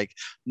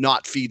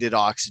not feed it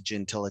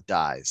oxygen till it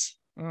dies.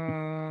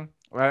 I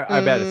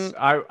bet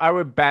I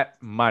would bet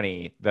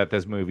money that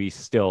this movie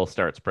still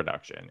starts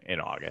production in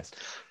August.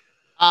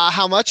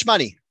 How much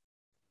money?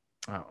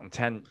 Oh,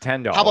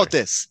 $10. How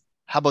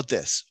about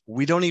this?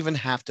 We don't even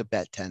have to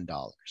bet $10.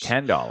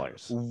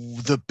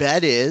 $10. The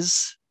bet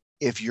is,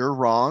 if you're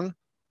wrong,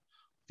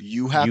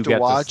 you have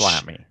to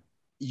slap me.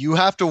 You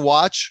have to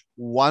watch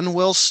one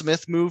Will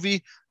Smith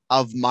movie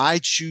of my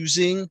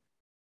choosing,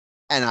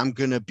 and I'm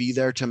gonna be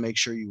there to make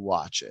sure you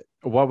watch it.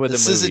 What would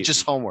this isn't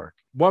just homework?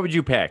 What would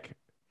you pick?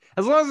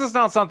 As long as it's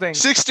not something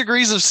 6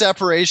 degrees of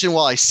separation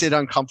while I sit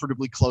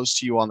uncomfortably close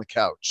to you on the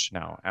couch.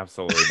 No,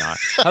 absolutely not.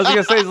 I was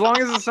gonna say, as long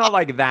as it's not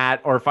like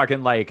that or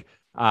fucking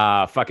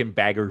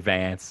Bagger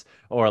Vance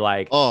or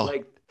like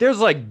there's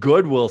like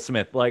good Will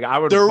Smith. Like I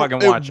would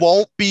fucking watch. It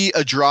won't be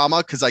a drama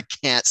because I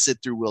can't sit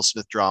through Will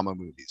Smith drama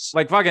movies.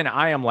 Like fucking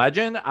I Am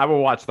Legend. I will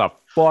watch the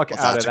fuck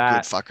out of that. That's a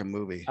good fucking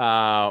movie.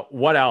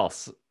 What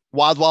else?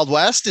 Wild Wild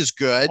West is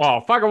good.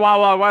 Oh, fucking Wild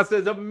Wild West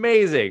is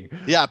amazing.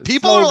 Yeah,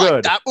 people are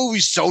like, that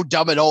movie's so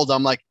dumb and old.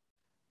 I'm like,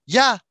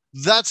 yeah,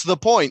 that's the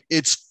point.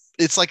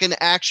 It's like an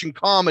action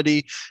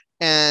comedy,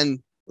 and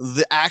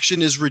the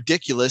action is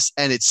ridiculous,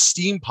 and it's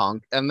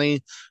steampunk. And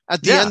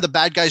at the end, the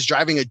bad guy's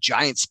driving a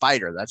giant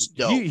spider. That's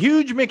dope.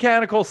 Huge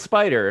mechanical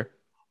spider.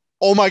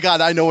 Oh my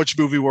God, I know which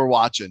movie we're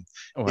watching.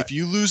 What? If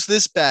you lose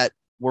this bet,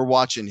 we're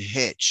watching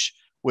Hitch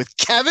with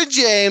Kevin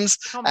James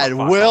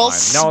and Will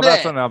Smith. No,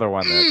 that's another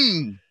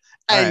one.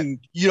 And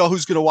you know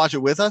who's going to watch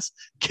it with us?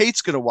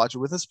 Kate's going to watch it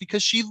with us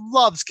because she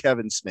loves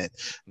Kevin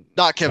Smith.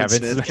 Not Kevin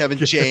Smith, Kevin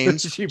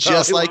James,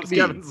 just like me.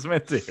 Kevin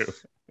Smith too.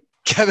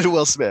 Kevin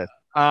Will Smith.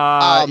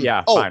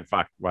 Fine,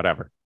 fuck,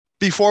 whatever.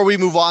 Before we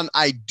move on,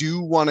 I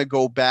do want to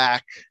go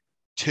back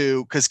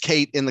to, because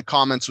Kate in the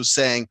comments was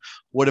saying,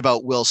 what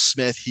about Will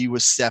Smith? He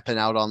was stepping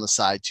out on the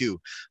side too.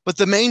 But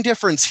the main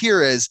difference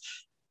here is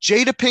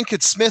Jada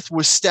Pinkett Smith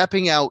was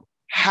stepping out,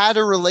 had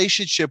a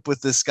relationship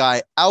with this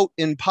guy out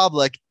in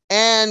public,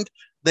 and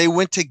they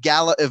went to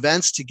gala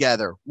events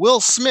together.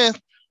 Will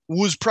Smith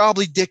was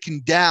probably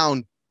dicking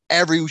down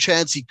every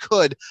chance he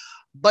could,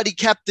 but he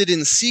kept it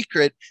in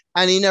secret,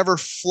 and he never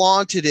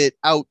flaunted it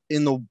out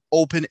in the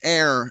open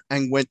air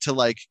and went to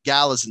like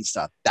galas and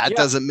stuff. That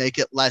doesn't make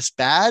it less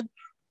bad,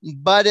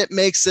 but it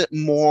makes it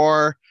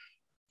more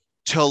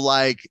to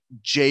like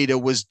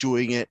Jada was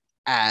doing it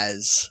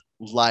as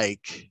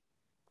like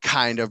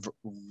kind of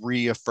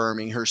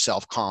reaffirming her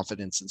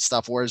self-confidence and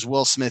stuff, whereas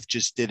Will Smith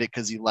just did it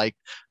because he liked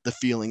the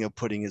feeling of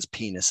putting his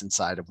penis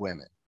inside of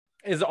women.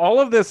 Is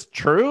all of this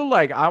true?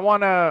 Like I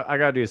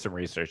gotta do some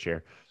research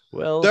here.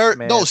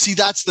 No, see,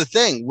 that's the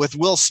thing with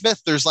Will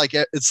Smith. There's like,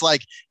 it's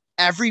like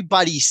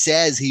everybody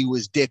says he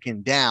was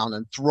dicking down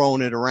and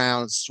throwing it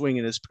around,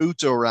 swinging his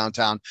puto around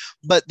town,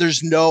 but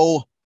there's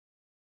no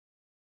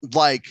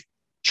like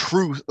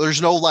truth.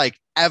 There's no like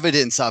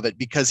evidence of it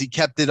because he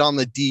kept it on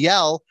the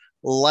DL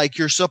like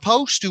you're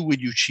supposed to when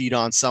you cheat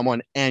on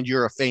someone and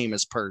you're a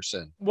famous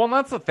person. Well,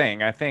 that's the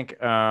thing. I think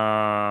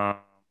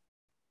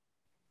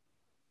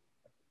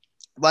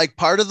like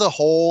part of the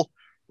whole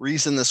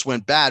reason this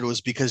went bad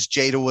was because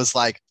Jada was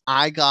like,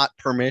 I got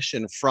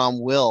permission from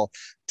Will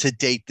to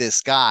date this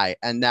guy.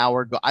 And now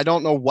I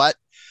don't know what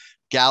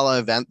gala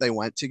event they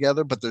went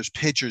together, but there's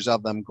pictures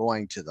of them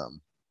going to them.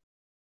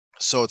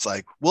 So it's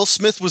like, Will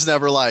Smith was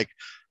never like,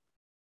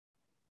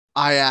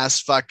 I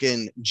asked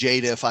fucking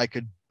Jada if I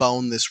could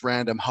bone this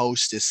random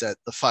hostess at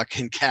the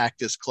fucking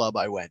Cactus Club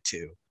I went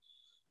to.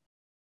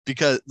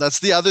 Because that's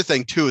the other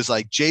thing too, is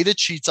like Jada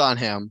cheats on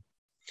him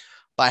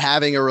by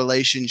having a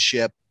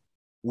relationship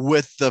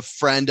with the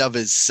friend of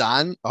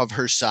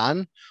her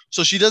son.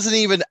 So she doesn't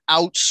even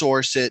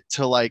outsource it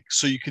to like,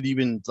 so you could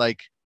even like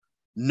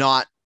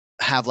not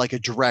have like a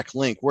direct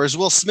link. Whereas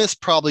Will Smith's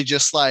probably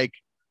just like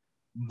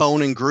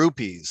boning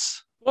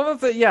groupies. Well,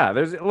 that's it. Yeah.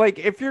 There's like,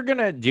 if you're going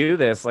to do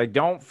this, like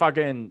don't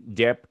fucking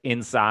dip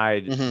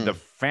inside the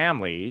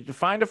family.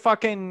 Find a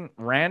fucking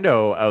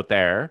rando out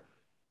there.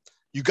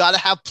 You got to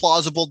have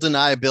plausible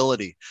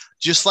deniability,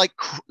 just like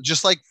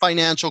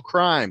financial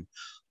crime.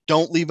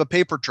 Don't leave a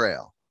paper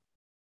trail.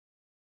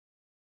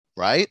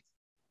 Right?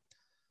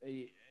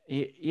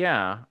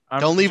 Yeah.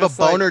 Don't leave a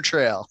boner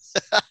trail.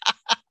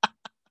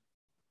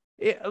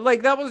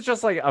 Like that was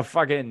just like a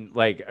fucking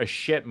like a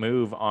shit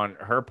move on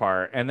her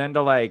part, and then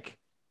to like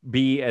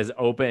be as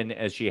open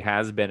as she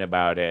has been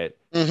about it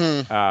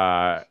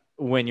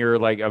when you're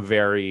like a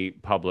very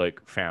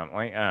public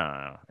family. I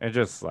don't know. It's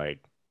just like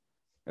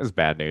it's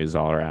bad news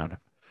all around.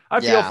 I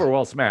feel for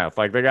Will Smith.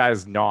 Like the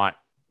guy's not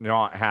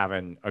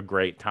having a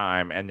great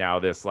time, and now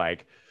this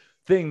like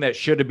thing that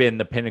should have been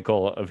the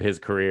pinnacle of his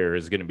career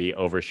is going to be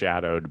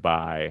overshadowed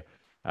by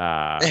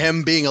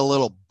him being a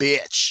little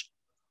bitch.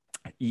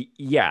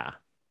 Yeah.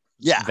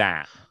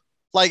 That.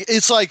 Like,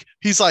 it's like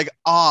he's like,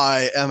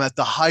 I am at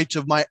the height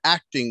of my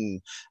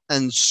acting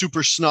and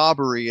super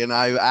snobbery, and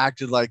I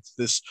acted like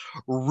this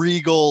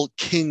regal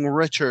King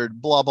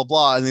Richard, blah blah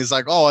blah. And he's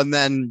like, oh, and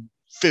then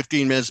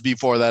 15 minutes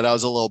before that, I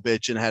was a little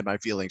bitch and had my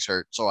feelings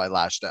hurt, so I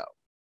lashed out.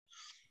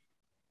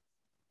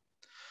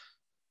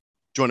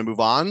 Do you want to move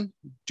on?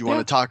 Do you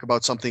want to talk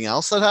about something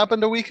else that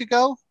happened a week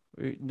ago?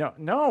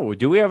 No.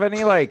 Do we have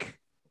any like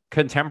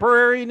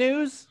contemporary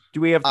news?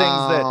 Do we have things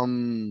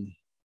that?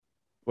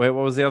 Wait,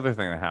 what was the other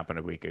thing that happened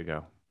a week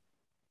ago?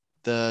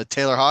 The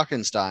Taylor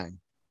Hawkins dying.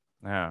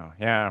 Oh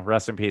yeah,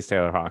 rest in peace,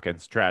 Taylor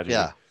Hawkins. Tragedy.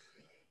 Yeah.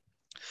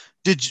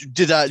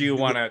 Did I? Do you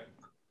want to?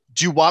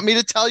 Do you want me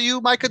to tell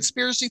you my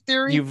conspiracy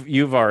theory?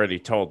 You've already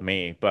told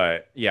me,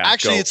 but yeah.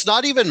 Actually, it's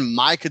not even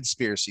my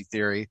conspiracy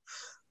theory.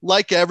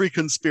 Like every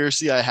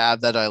conspiracy I have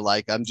that I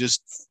like, I'm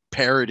just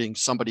parroting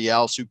somebody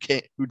else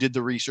who did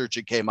the research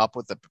and came up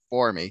with it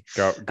before me.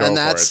 Go and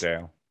that's for it,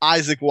 Dale.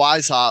 Isaac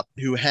Weishaupt,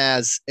 who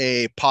has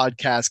a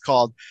podcast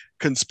called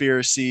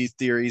Conspiracy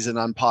Theories and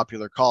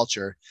Unpopular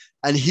Culture.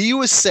 And he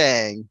was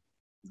saying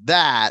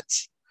that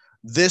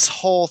this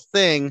whole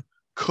thing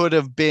could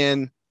have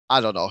been,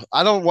 I don't know.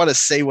 I don't want to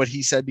say what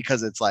he said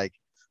because it's like,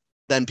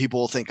 then people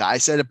will think I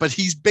said it, but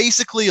he's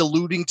basically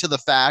alluding to the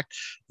fact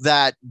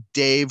that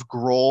Dave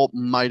Grohl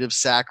might have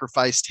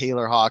sacrificed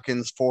Taylor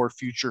Hawkins for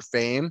future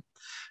fame.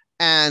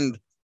 And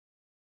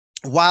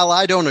while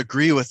I don't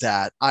agree with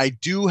that, I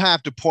do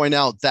have to point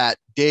out that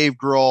Dave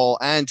Grohl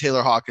and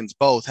Taylor Hawkins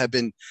both have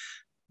been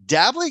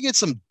dabbling in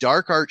some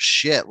dark art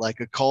shit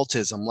like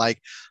occultism.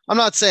 Like, I'm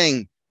not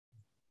saying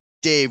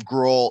Dave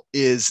Grohl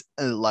is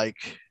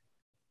like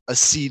a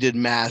seated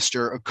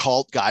master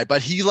occult guy,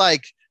 but he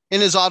like, in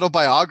his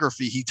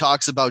autobiography, he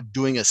talks about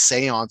doing a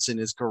seance in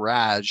his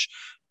garage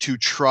to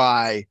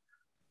try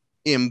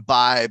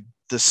imbibe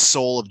the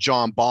soul of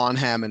John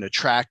Bonham and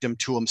attract him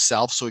to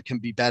himself so he can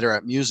be better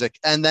at music.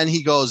 And then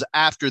he goes,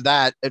 after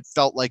that, it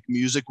felt like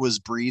music was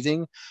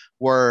breathing,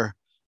 where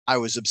I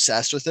was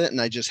obsessed with it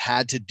and I just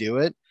had to do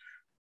it.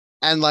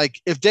 And like,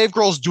 if Dave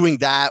Grohl's doing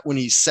that when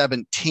he's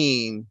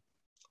 17,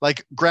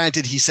 like,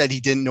 granted, he said he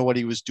didn't know what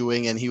he was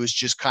doing and he was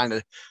just kind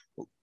of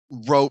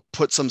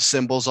put some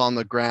symbols on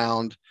the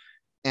ground.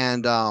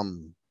 And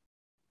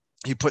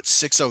he put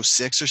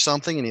 606 or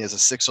something, and he has a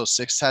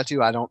 606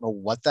 tattoo. I don't know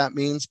what that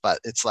means, but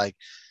it's like,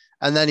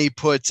 and then he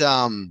put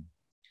John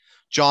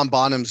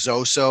Bonham's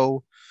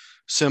Zoso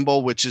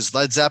symbol, which is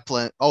Led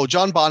Zeppelin. Oh,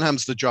 John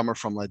Bonham's the drummer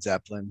from Led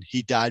Zeppelin.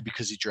 He died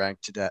because he drank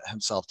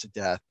himself to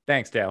death.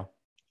 Thanks, Dale.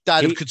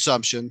 Died of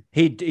consumption.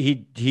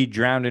 He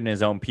drowned in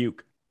his own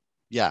puke.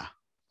 Yeah.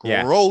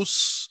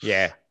 Gross.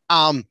 Yeah.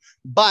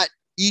 But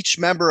each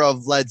member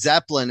of Led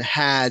Zeppelin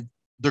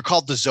they're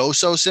called the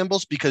Zoso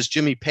symbols because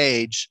Jimmy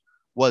Page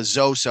was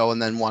Zoso, and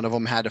then one of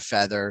them had a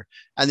feather,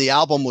 and the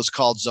album was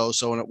called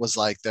Zoso, and it was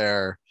like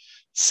their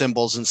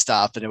symbols and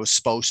stuff. And it was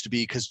supposed to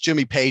be, because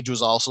Jimmy Page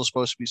was also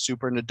supposed to be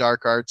super into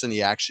dark arts, and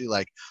he actually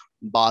like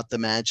bought the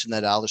mansion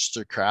that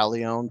Aleister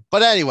Crowley owned.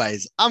 But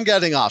anyways, I'm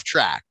getting off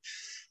track.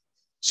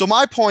 So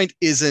my point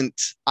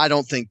isn't, I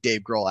don't think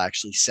Dave Grohl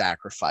actually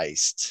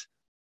sacrificed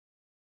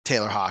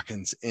Taylor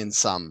Hawkins in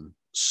some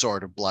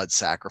sort of blood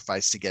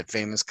sacrifice to get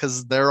famous,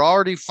 because they're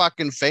already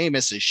fucking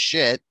famous as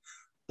shit.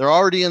 They're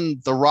already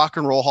in the Rock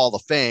and Roll Hall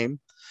of Fame.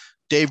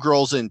 Dave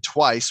Grohl's in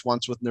twice,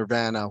 once with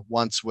Nirvana,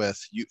 once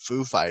with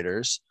Foo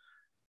Fighters.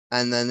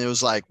 And then it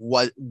was like,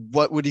 what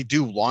would he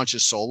do? Launch a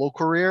solo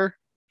career?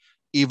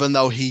 Even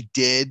though he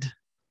did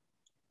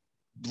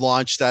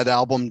launch that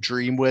album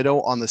Dream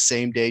Widow on the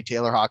same day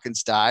Taylor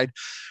Hawkins died.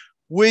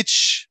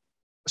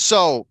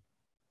 So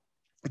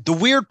the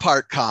weird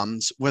part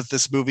comes with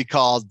this movie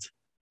called,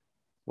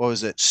 what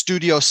was it?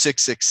 Studio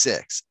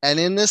 666. And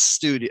in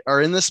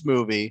this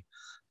movie,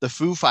 the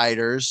Foo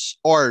Fighters,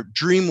 or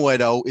Dream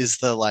Widow is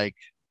the like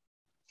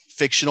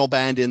fictional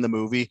band in the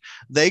movie.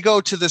 They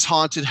go to this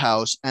haunted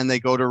house and they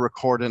go to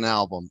record an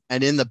album.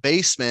 And in the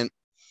basement,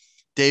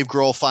 Dave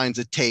Grohl finds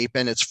a tape,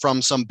 and it's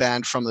from some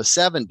band from the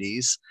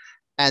 70s.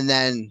 And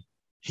then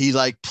he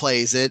like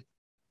plays it,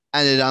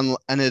 and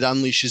it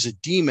unleashes a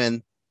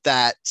demon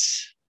that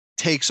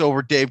takes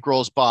over Dave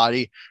Grohl's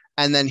body.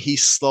 And then he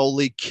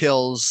slowly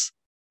kills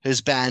his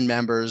band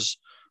members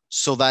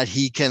so that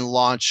he can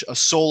launch a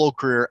solo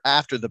career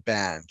after the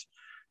band.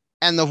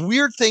 And the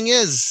weird thing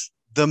is,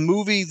 the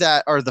mansion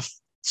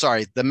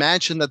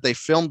that they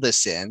filmed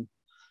this in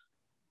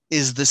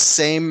is the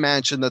same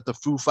mansion that the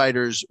Foo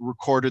Fighters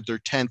recorded their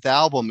 10th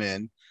album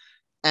in.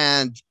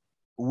 And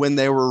when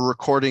they were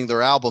recording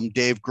their album,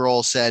 Dave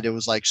Grohl said it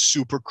was like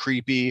super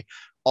creepy.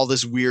 All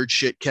this weird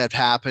shit kept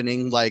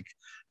happening. Like,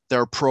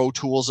 their Pro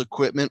Tools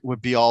equipment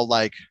would be all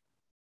like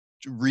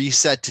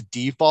reset to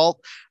default,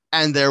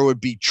 and there would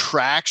be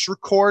tracks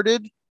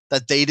recorded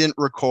that they didn't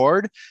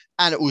record,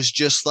 and it was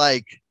just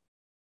like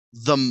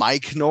the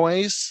mic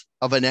noise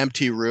of an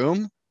empty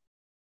room.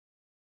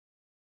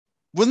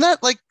 Wouldn't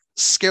that like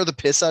scare the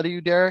piss out of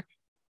you, Derek?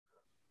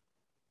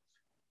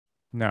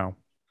 No.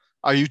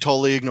 Are you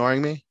totally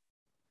ignoring me?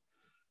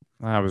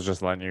 I was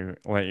just letting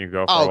you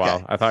go for a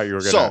while. I thought you were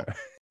gonna. So,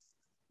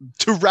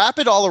 to wrap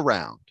it all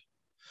around,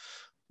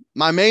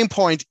 My main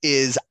point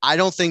is I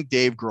don't think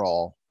Dave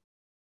Grohl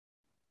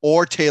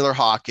or Taylor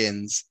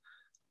Hawkins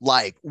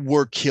like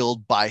were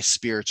killed by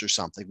spirits or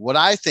something. What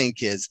I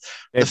think is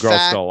Dave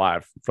Grohl's still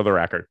alive, for the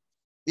record.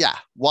 Yeah.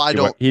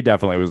 Well, he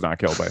definitely was not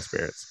killed by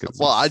spirits.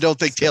 Well, I don't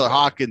think Taylor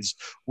Hawkins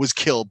was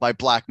killed by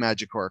black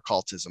magic or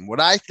occultism. What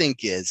I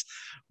think is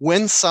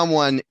when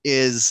someone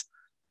is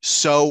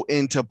so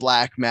into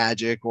black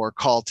magic or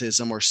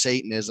occultism or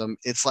Satanism,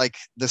 it's like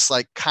this,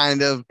 like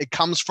kind of, it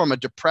comes from a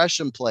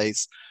depression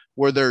place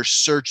where they're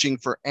searching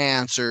for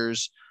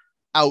answers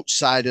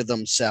outside of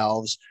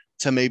themselves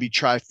to maybe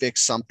try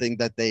fix something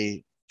that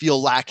they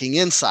feel lacking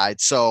inside.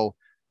 So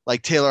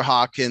like Taylor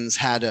Hawkins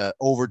had a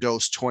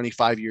overdose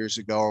 25 years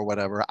ago or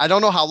whatever. I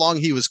don't know how long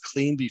he was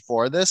clean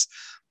before this,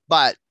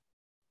 but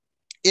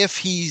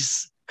if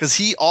because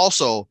he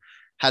also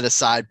had a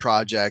side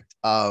project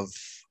of,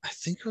 I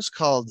think it was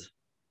called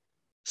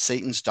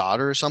Satan's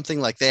Daughter or something.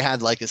 Like they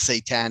had like a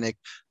satanic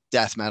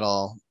death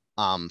metal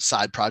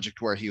side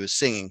project where he was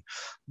singing.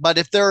 But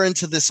if they're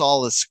into this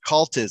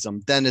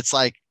occultism, then it's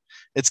like,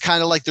 it's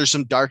kind of like there's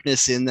some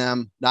darkness in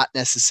them, not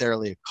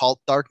necessarily occult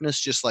darkness,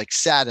 just like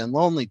sad and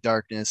lonely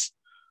darkness,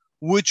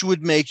 which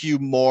would make you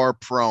more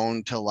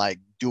prone to like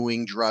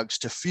doing drugs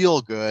to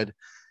feel good.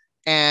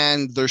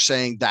 And they're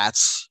saying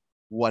that's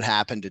what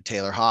happened to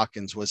Taylor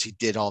Hawkins, was he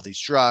did all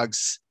these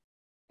drugs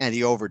and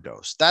he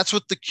overdosed. That's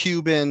what the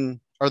Cuban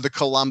or the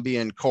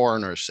Colombian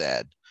coroner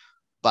said,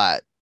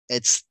 but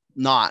it's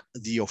not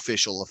the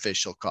official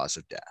cause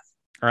of death.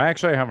 I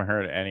actually haven't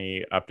heard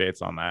any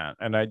updates on that.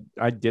 And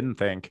I didn't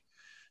think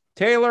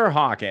Taylor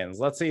Hawkins.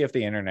 Let's see if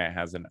the internet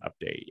has an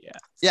update yet.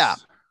 Yeah,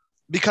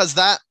 because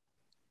that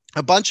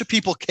a bunch of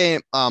people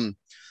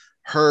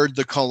heard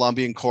the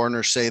Colombian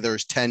coroner say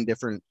there's 10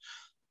 different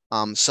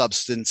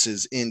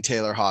substances in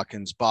Taylor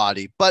Hawkins'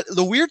 body. But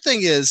the weird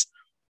thing is,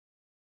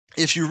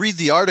 if you read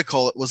the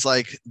article, it was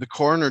like the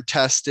coroner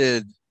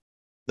tested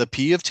the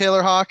pee of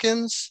Taylor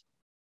Hawkins,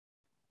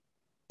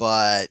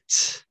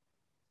 but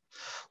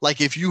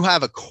like if you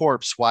have a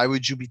corpse, why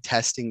would you be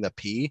testing the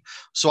pee?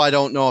 So I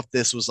don't know if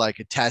this was like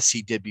a test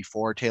he did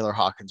before Taylor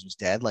Hawkins was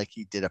dead, like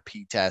he did a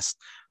pee test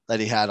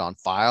that he had on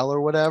file or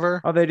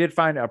whatever. Oh, they did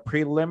find a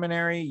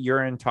preliminary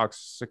urine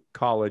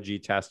toxicology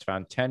test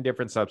found 10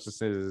 different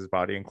substances in his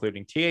body,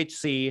 including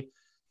THC,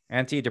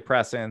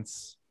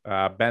 antidepressants,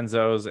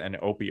 benzos, and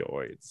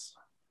opioids.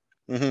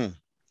 Mm-hmm.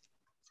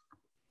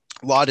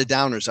 A lot of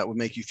downers that would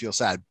make you feel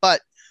sad, but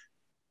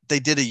they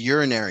did a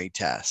urinary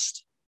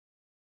test.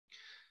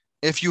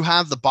 If you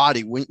have the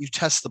body, wouldn't you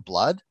test the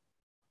blood?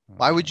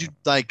 Why would you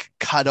like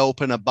cut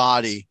open a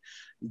body,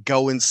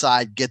 go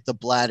inside, get the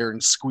bladder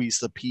and squeeze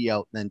the pee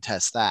out and then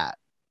test that?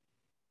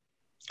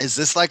 Is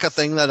this like a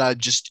thing that I'm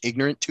just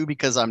ignorant to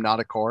because I'm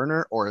not a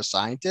coroner or a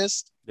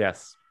scientist?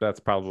 Yes, that's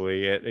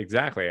probably it.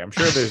 Exactly. I'm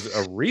sure there's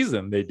a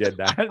reason they did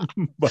that.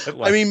 But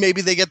like, I mean,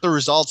 maybe they get the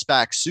results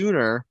back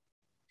sooner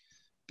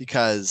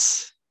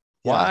because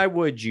why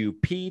would you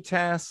pee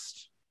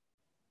test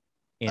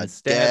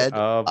instead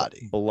of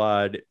body.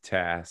 Blood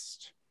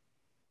test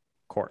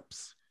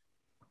corpse?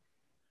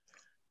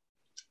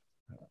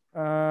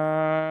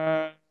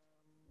 Yeah,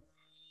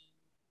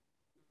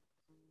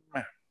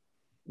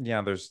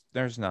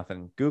 there's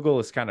nothing. Google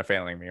is kind of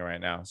failing me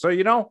right now. So,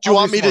 you know, do you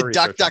want me to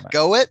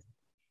DuckDuckGo it?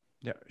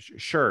 Yeah,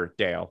 sure,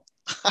 Dale.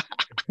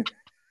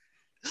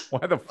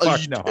 Why the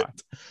fuck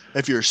not?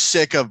 If you're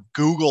sick of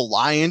Google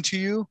lying to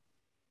you.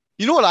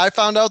 You know what I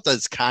found out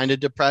that's kind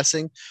of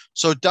depressing?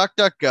 So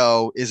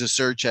DuckDuckGo is a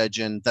search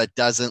engine that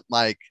doesn't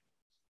like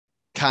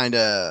kind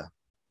of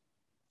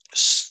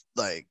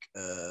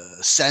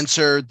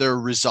censor their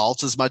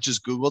results as much as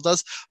Google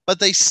does, but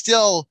they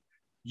still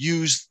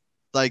use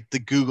like the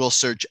Google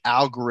search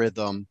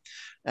algorithm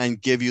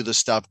and give you the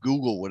stuff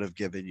Google would have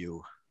given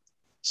you.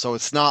 So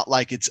it's not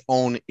like its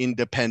own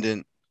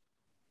independent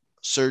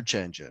search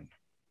engine.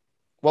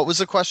 What was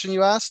the question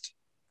you asked?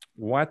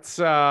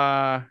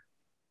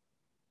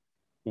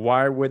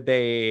 Why would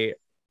they?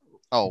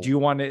 Do you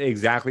want it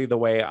exactly the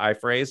way I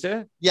phrased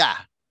it? Yeah.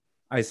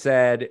 I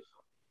said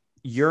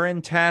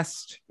urine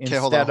test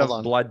instead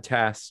of blood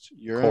test.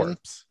 Urine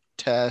corpse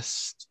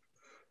test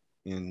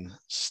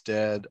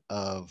instead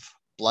of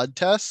blood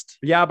test.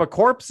 Yeah, but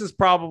corpse is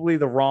probably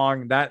the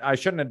wrong. That I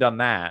shouldn't have done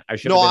that. I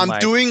should. No, I'm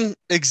doing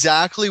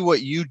exactly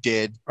what you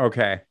did.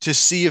 Okay. To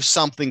see if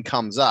something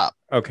comes up.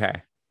 Okay.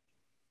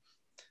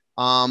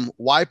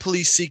 Why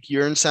police seek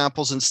urine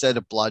samples instead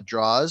of blood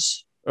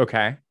draws?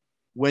 Okay.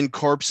 When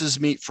corpses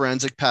meet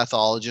forensic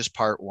pathologist,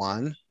 part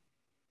 1.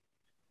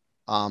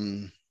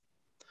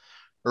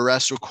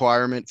 Arrest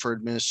requirement for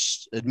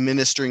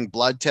administering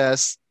blood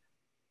tests.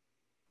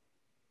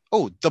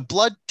 Oh, the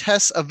blood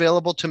tests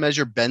available to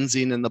measure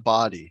benzene in the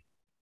body.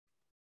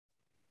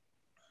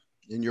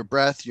 In your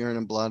breath, urine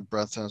and blood,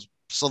 breath.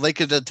 So they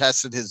could have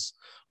tested his,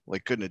 well, they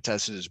couldn't have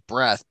tested his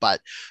breath, but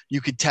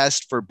you could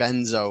test for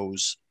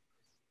benzos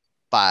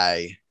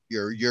by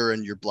your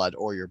urine, your blood,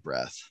 or your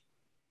breath.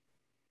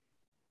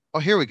 Oh,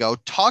 here we go.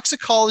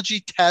 Toxicology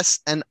tests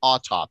and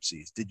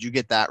autopsies. Did you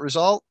get that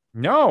result?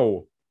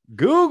 No.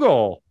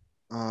 Google.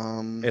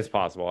 It's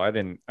possible. I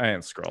didn't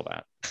scroll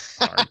that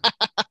hard.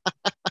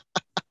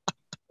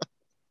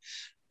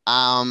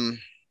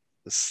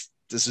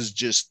 This is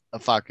just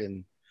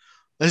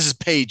this is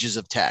pages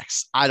of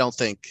text. I don't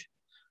think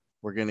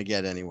we're gonna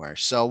get anywhere.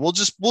 So we'll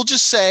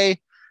just say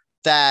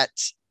that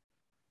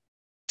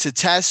to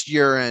test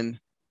urine,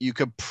 you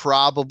could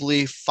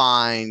probably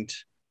find,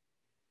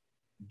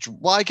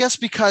 well, I guess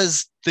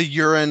because the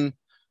urine,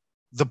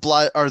 the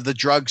blood or the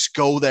drugs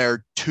go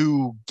there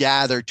to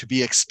gather to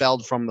be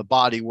expelled from the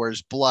body,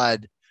 whereas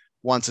blood,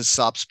 once it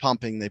stops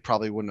pumping, they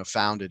probably wouldn't have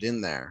found it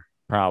in there.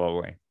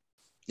 Probably.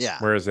 Yeah.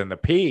 Whereas in the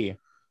pee.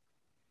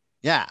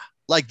 Yeah.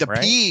 Like the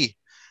pee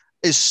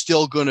is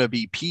still going to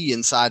be pee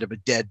inside of a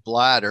dead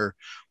bladder,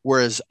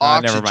 whereas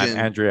oxygen. Never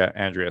mind.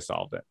 Andrea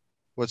solved it.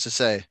 What's it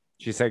say?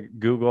 She said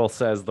Google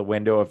says the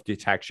window of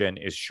detection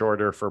is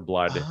shorter for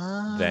blood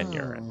than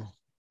urine.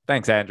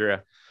 Thanks,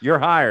 Andrea. You're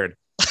hired.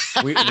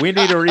 We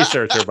need a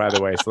researcher, by the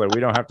way, so that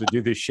we don't have to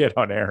do this shit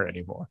on air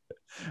anymore.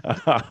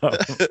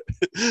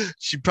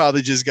 She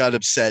probably just got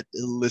upset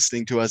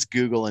listening to us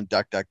Google and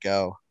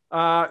DuckDuckGo.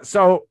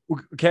 So,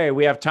 okay,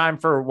 we have time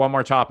for one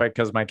more topic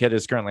because my kid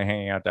is currently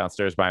hanging out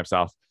downstairs by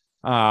himself.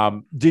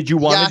 Did you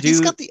want to do?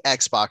 He's got the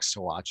Xbox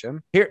to watch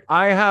him. Here,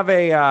 I have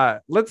a.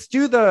 Let's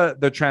do the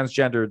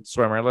transgendered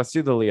swimmer. Let's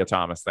do the Lia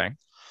Thomas thing,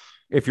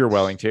 if you're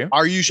willing to.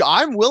 Are you?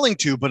 I'm willing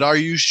to, but are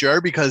you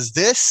sure? Because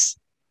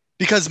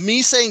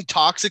me saying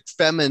toxic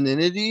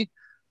femininity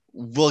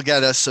will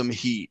get us some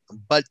heat,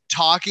 but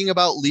talking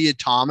about Lia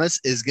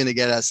Thomas is going to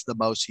get us the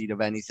most heat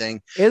of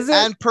anything. Is it?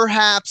 And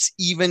perhaps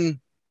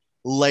even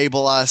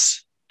label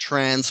us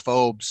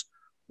transphobes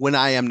when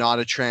I am not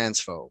a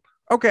transphobe.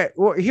 Okay,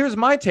 well, here's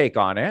my take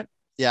on it.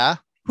 Yeah.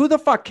 Who the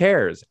fuck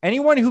cares?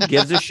 Anyone who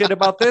gives a shit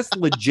about this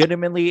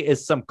legitimately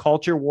is some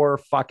culture war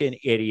fucking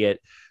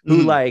idiot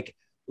who like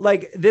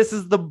this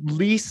is the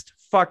least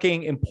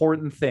fucking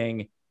important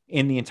thing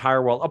in the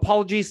entire world.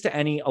 Apologies to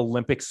any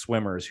Olympic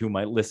swimmers who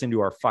might listen to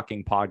our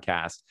fucking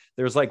podcast.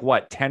 There's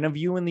 10 of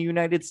you in the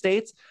United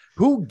States.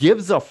 Who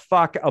gives a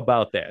fuck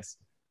about this?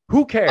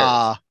 Who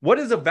cares? What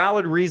is a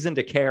valid reason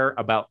to care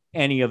about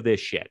any of this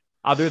shit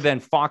other than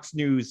Fox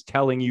News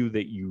telling you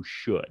that you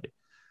should?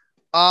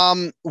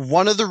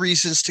 One of the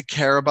reasons to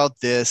care about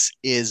this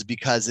is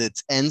because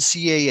it's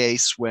NCAA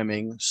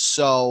swimming.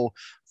 So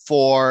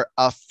for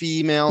a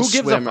female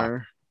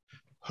swimmer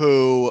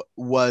who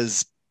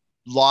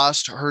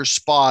lost her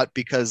spot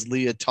because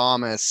Lia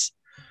Thomas,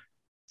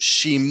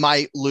 she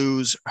might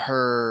lose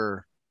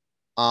her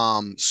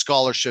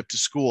scholarship to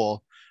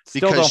school.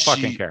 Still don't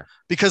fucking care.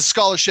 Because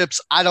scholarships,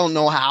 I don't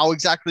know how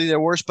exactly they're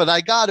worse, but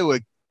I got to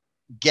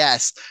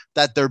guess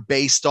that they're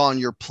based on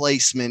your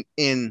placement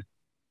in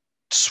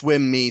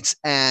swim meets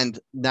and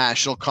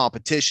national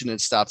competition and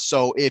stuff.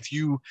 So if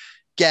you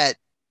get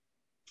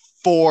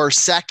 4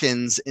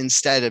 seconds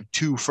instead of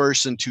 2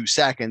 firsts and 2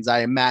 seconds,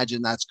 I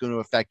imagine that's going to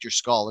affect your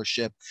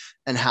scholarship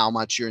and how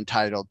much you're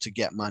entitled to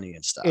get money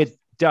and stuff. It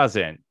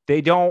doesn't.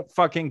 They don't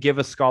fucking give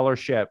a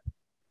scholarship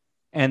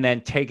and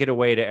then take it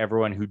away to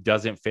everyone who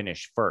doesn't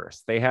finish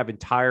first. They have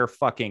entire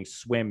fucking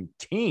swim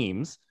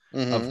teams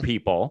of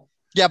people.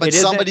 Yeah, but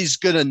somebody's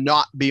going to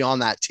not be on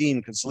that team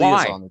because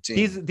Lia's on the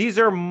team. These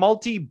are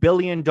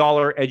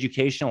multi-billion-dollar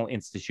educational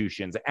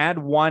institutions. Add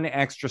 1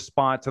 extra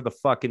spot to the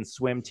fucking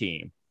swim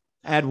team.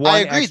 Add 1 I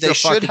agree. Extra they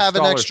should have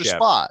an extra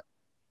spot.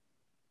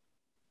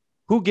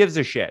 Who gives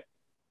a shit?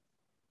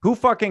 Who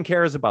fucking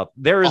cares about?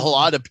 A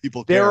lot of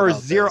people care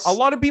about this. A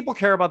lot of people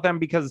care about them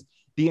because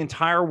the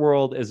entire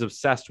world is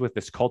obsessed with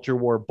this culture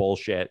war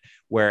bullshit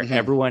where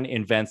everyone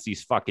invents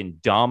these fucking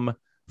dumb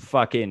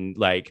fucking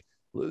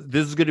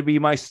this is going to be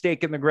my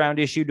stake in the ground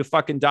issue to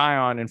fucking die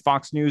on. And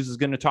Fox News is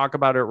going to talk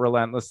about it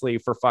relentlessly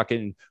for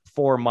fucking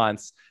 4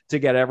 months to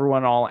get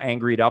everyone all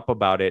angried up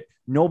about it.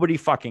 Nobody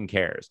fucking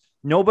cares.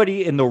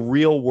 Nobody in the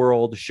real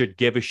world should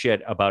give a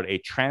shit about a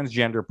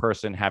transgender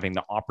person having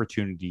the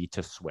opportunity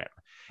to swim.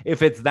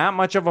 If it's that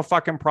much of a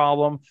fucking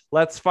problem,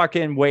 let's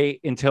fucking wait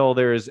until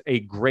there's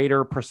a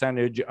greater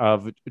percentage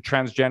of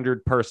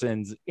transgendered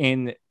persons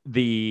in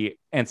the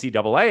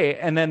NCAA,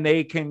 and then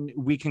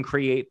we can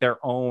create their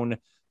own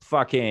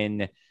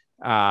fucking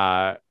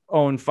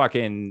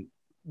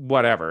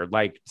whatever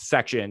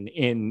section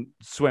in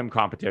swim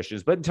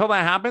competitions. But until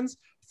that happens,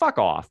 fuck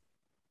off.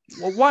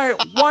 Well,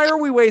 why are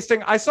we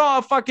wasting? I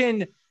saw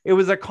it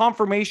was a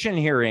confirmation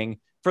hearing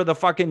for the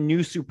fucking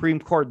new Supreme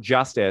Court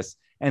justice,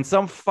 and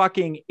some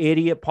fucking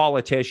idiot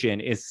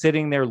politician is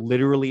sitting there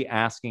literally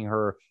asking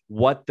her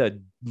what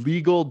the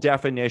legal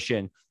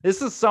definition.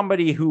 This is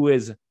somebody who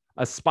is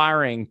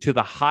aspiring to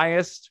the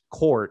highest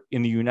court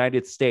in the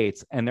United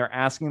States, and they're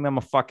asking them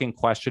a fucking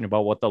question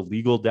about what the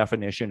legal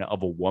definition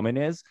of a woman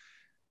is.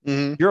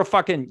 You're a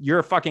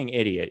fucking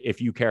idiot if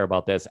you care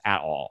about this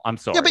at all. I'm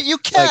sorry. Yeah, but you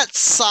can't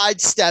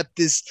sidestep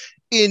this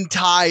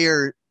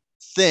entire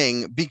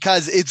thing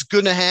because it's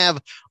going to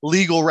have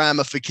legal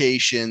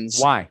ramifications.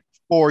 Why?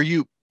 For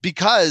you?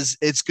 Because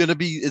it's going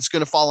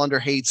to fall under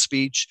hate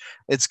speech.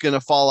 It's going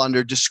to fall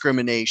under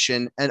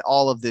discrimination and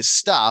all of this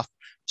stuff.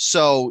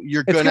 So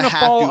you're going to have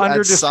fall to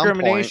under at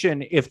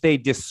discrimination if they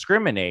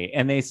discriminate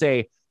and they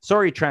say,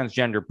 sorry,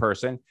 transgender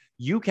person,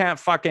 you can't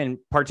fucking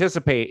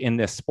participate in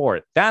this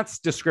sport. That's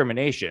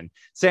discrimination.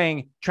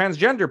 Saying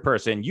transgender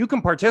person, you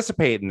can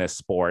participate in this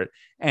sport,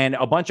 and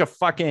a bunch of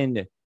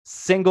fucking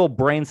single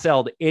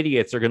brain-celled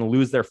idiots are going to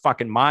lose their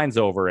fucking minds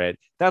over it.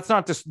 That's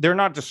not they're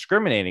not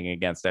discriminating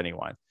against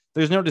anyone.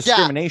 There's no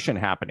discrimination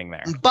happening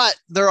there. But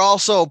they're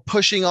also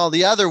pushing all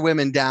the other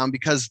women down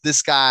because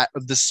this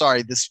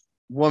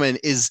woman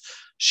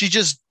she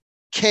just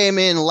came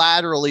in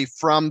laterally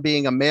from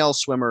being a male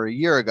swimmer a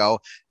year ago,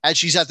 and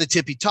she's at the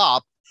tippy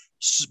top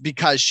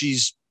because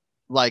she's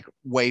like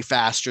way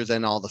faster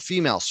than all the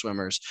female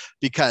swimmers,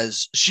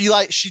 because she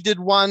did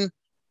one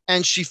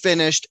and she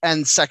finished,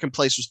 and second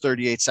place was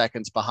 38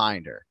 seconds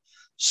behind her.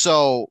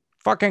 So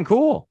fucking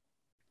cool.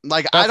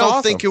 Like, that's I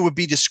don't think it would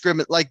be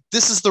discriminate. Like,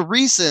 this is the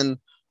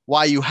reason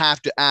why you have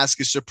to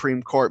ask a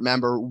Supreme Court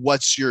member,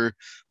 what's your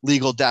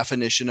legal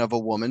definition of a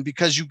woman?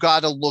 Because you got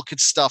to look at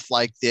stuff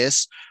like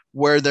this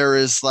where there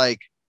is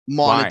like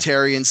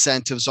monetary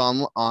incentives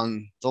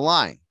on the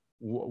line.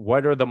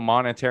 What are the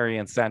monetary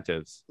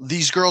incentives?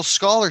 These girls'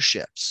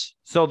 scholarships.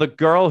 So the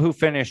girl who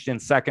finished in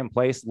second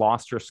place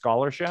lost her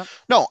scholarship?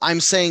 No, I'm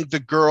saying the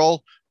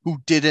girl who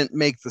didn't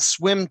make the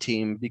swim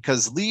team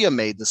because Leah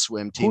made the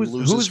swim team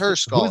loses her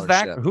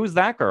scholarship. Who's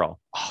that girl?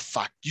 Oh,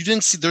 fuck. You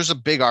didn't see, there's a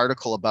big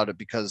article about it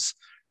because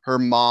her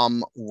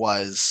mom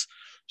was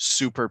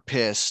super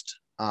pissed.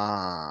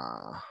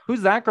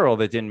 Who's that girl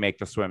that didn't make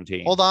the swim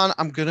team? Hold on.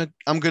 I'm gonna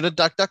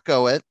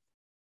DuckDuckGo it.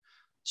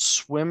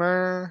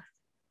 Swimmer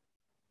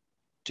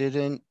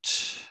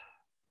didn't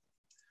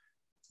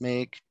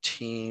make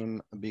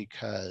team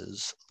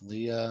because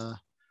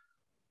Leah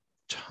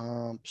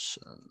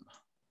Thompson.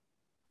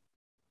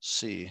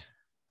 See.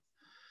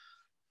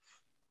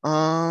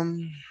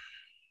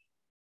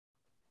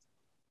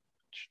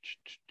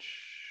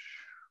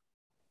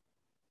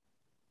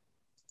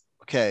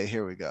 Okay,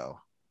 here we go.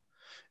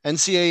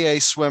 NCAA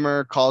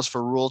swimmer calls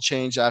for rule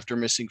change after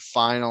missing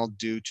final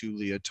due to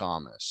Leah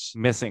Thomas.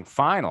 Missing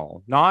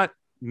final, not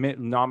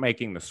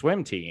making the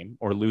swim team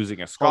or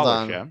losing a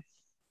scholarship.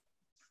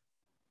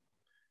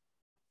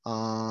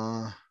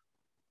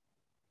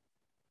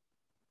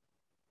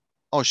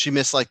 Oh, she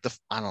missed like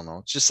I don't know.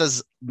 It just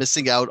says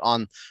missing out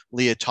on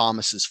Leah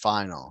Thomas's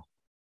final.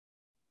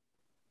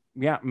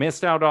 Yeah,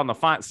 missed out on the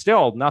final.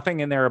 Still, nothing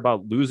in there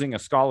about losing a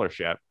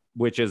scholarship,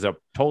 which is a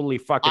totally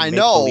fucking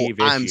make-believe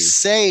issue. I'm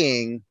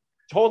saying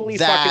totally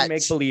fucking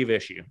make-believe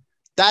issue.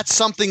 That's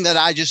something that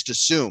I just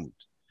assumed.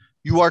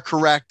 You are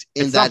correct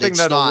in it's that something it's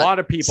that not a lot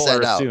of people are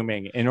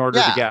assuming in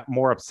order to get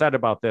more upset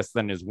about this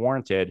than is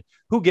warranted.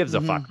 Who gives a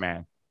fuck,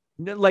 man?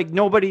 Like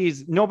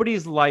nobody's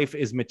life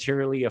is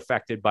materially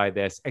affected by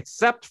this,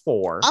 except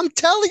for I'm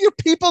telling you,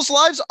 people's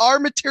lives are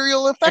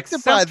materially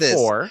affected by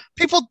this.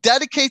 People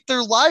dedicate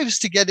their lives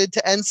to get into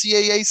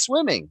NCAA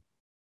swimming.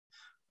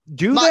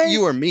 Do Not they?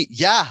 You or me?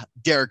 Yeah,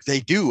 Derek,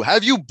 they do.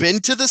 Have you been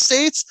to the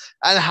States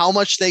and how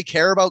much they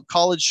care about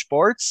college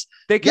sports?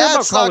 They care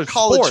about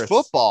college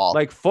football,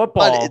 like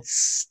football, but it's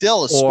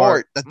still a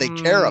sport that they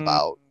care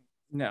about.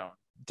 No.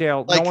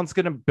 Dale, no one's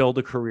going to build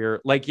a career.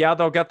 Like, yeah,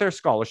 they'll get their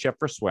scholarship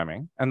for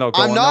swimming and they'll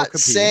go. I'm not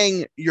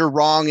saying you're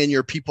wrong and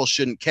your people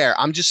shouldn't care.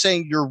 I'm just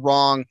saying you're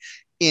wrong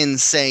in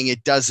saying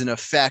it doesn't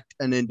affect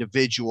an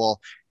individual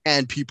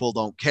and people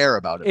don't care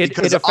about it,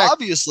 because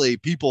obviously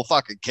people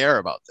fucking care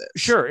about this.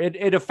 Sure.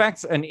 It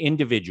affects an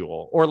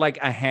individual or like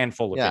a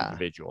handful of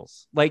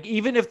individuals. Like,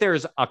 even if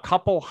there's a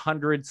couple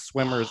hundred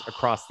swimmers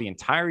across the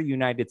entire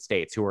United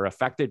States who are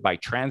affected by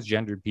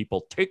transgendered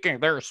people taking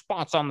their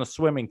spots on the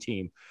swimming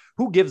team,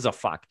 who gives a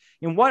fuck?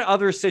 In what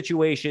other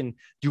situation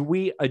do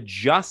we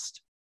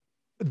adjust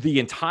the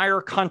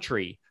entire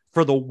country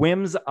for the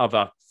whims of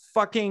a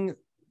fucking,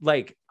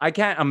 like, I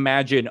can't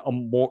imagine a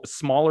more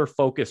smaller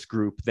focus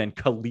group than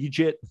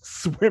collegiate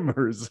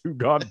swimmers who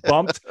got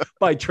bumped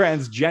by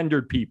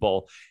transgendered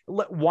people.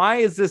 Why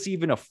is this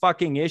even a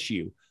fucking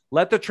issue?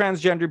 Let the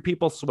transgendered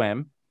people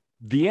swim.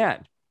 The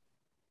end.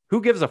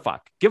 Who gives a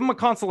fuck? Give them a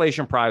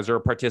consolation prize or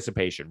a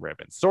participation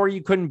ribbon. Sorry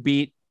you couldn't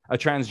beat a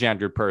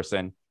transgendered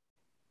person.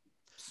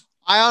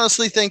 I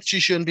honestly think she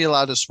shouldn't be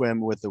allowed to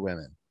swim with the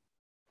women.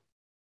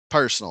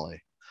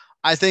 Personally,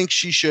 I think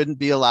she shouldn't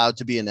be allowed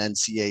to be an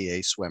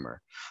NCAA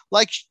swimmer.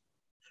 Like,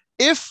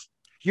 if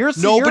you're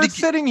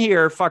sitting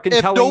here fucking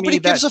telling me that nobody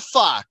gives a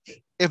fuck,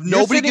 if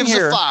nobody gives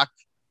a fuck,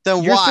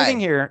 then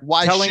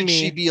why should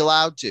she be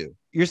allowed to?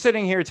 You're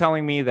sitting here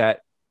telling me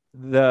that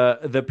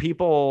the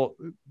people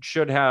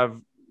should have,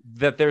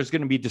 that there's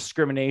going to be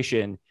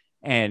discrimination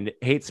and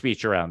hate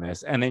speech around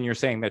this, and then you're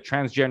saying that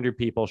transgender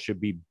people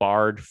should be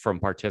barred from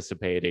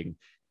participating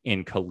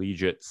in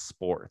collegiate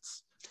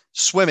sports.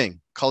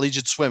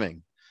 Collegiate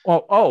swimming.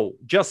 Oh,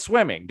 just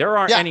swimming. There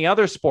aren't any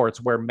other sports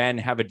where men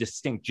have a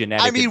distinct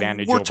genetic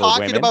advantage over women. We're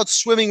talking about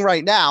swimming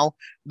right now.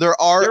 There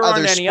are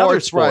other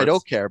sports where I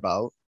don't care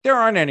about. There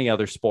aren't any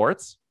other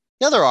sports.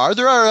 Yeah, there are.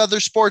 There are other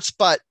sports,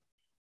 but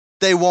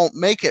they won't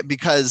make it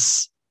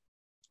because,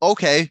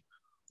 okay,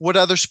 what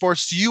other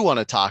sports do you want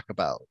to talk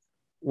about?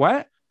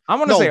 What? I'm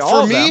going to say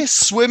all for me, them.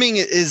 swimming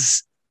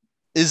is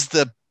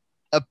the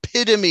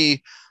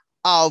epitome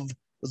of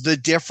the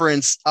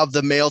difference of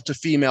the male to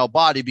female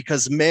body,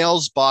 because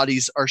males'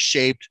 bodies are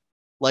shaped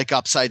like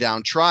upside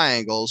down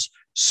triangles.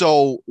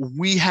 So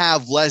we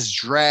have less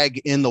drag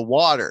in the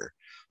water.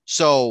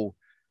 So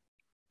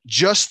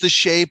just the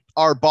shape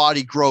our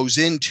body grows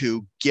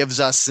into gives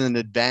us an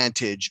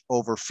advantage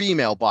over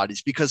female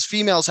bodies, because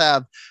females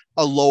have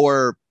a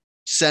lower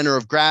center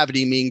of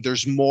gravity, meaning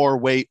there's more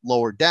weight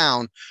lower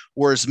down,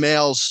 whereas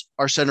males,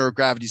 our center of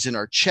gravity is in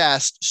our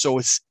chest, so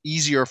it's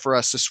easier for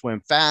us to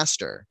swim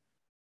faster.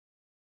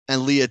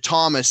 And Lia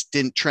Thomas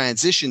didn't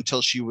transition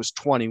till she was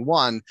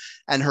 21,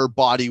 and her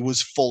body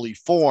was fully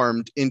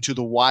formed into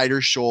the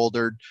wider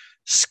shouldered,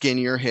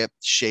 skinnier hip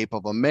shape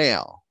of a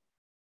male.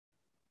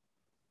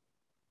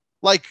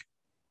 Like,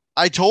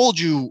 I told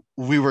you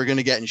we were going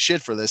to get in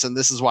shit for this, and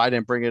this is why I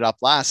didn't bring it up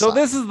last time. So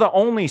this is the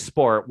only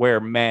sport where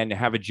men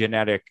have a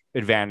genetic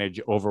advantage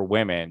over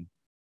women.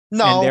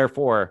 No. And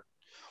therefore...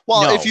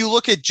 Well, no. If you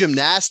look at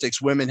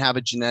gymnastics, women have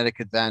a genetic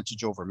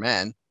advantage over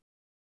men.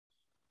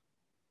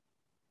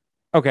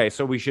 Okay,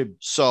 so we should...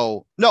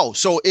 So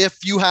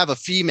if you have a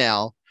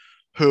female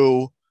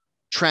who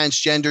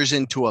transgenders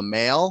into a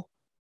male,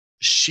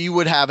 she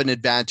would have an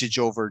advantage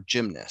over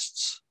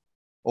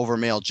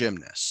male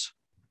gymnasts,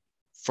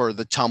 for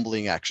the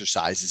tumbling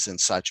exercises and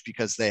such,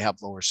 because they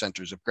have lower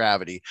centers of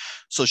gravity.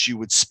 So she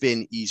would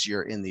spin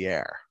easier in the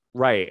air.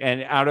 Right.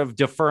 And out of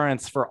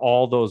deference for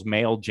all those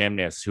male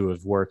gymnasts who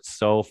have worked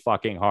so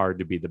fucking hard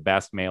to be the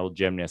best male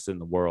gymnasts in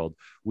the world,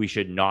 we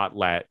should not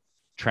let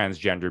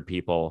transgender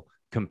people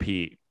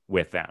compete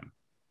with them.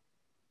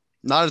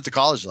 Not at the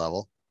college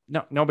level.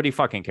 No, nobody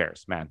fucking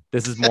cares, man.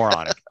 This is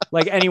moronic.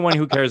 Like, anyone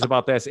who cares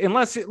about this,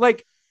 unless,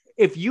 like,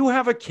 if you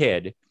have a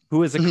kid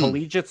who is a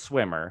collegiate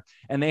swimmer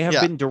and they have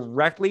been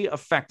directly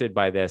affected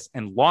by this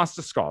and lost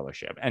a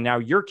scholarship, and now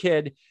your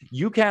kid,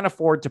 you can't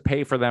afford to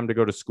pay for them to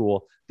go to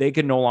school, they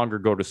can no longer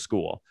go to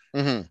school.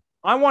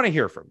 I want to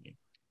hear from you.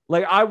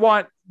 Like, I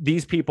want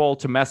these people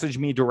to message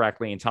me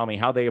directly and tell me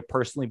how they have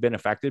personally been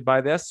affected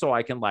by this, so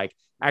I can, like,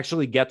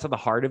 actually get to the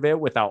heart of it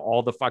without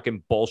all the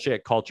fucking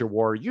bullshit culture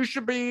war. This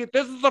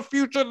is the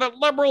future that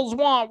liberals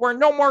want, where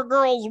no more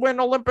girls win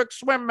Olympic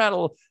swim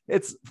medal.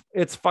 It's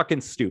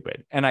fucking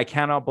stupid. And I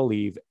cannot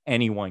believe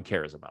anyone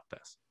cares about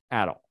this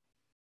at all.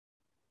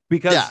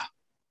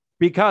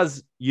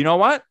 Because you know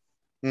what?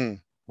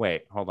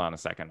 Wait, hold on a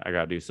second. I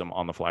got to do some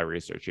on the fly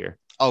research here.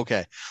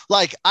 Okay.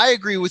 Like, I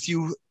agree with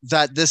you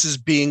that this is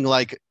being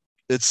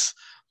it's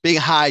being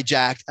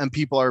hijacked and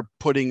people are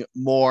putting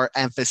more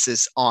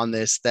emphasis on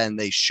this than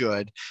they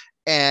should.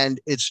 And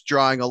it's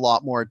drawing a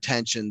lot more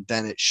attention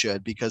than it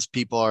should, because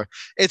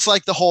it's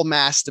like the whole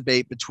mass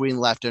debate between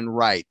left and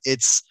right.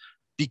 It's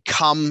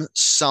become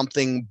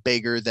something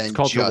bigger than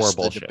just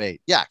the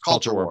debate. Yeah.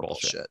 Culture war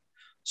bullshit.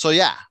 So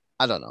yeah,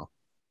 I don't know.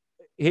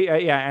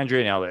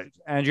 Andrea nailed it.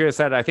 Andrea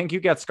said, I think you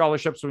get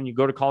scholarships when you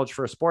go to college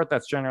for a sport.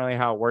 That's generally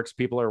how it works.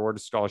 People are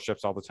awarded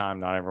scholarships all the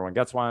time. Not everyone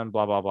gets one,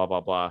 blah, blah, blah,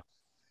 blah, blah.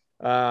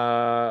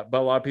 But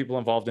a lot of people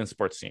involved in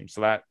sports teams.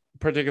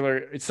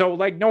 So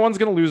like, no one's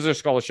going to lose their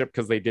scholarship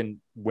because they didn't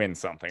win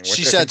something.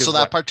 She said, so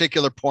that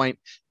particular point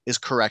is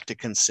correct to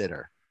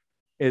consider.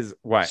 Is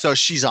what? So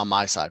she's on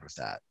my side with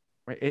that.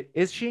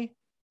 Is she?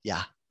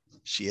 Yeah,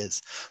 she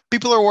is.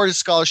 People are awarded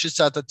scholarships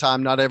at the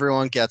time. Not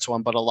everyone gets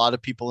one, but a lot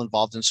of people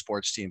involved in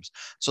sports teams.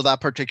 So that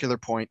particular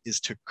point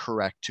is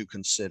correct to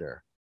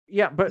consider.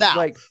 Yeah, but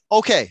now,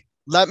 okay,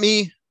 let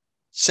me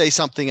say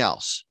something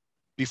else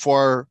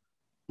before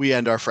we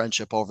end our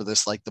friendship over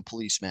this, like the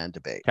policeman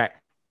debate. Okay.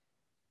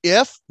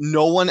 If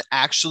no one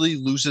actually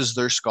loses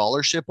their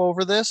scholarship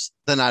over this,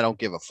 then I don't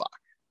give a fuck.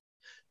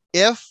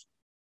 If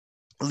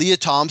Lia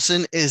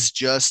Thompson is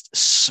just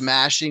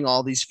smashing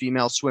all these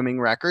female swimming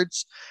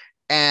records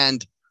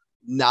and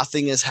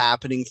nothing is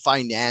happening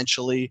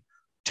financially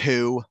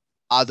to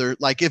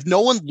like, if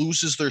no one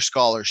loses their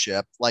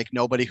scholarship, like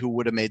nobody who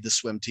would have made the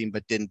swim team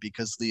but didn't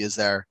because Lia's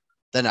there,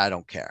 then I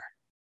don't care.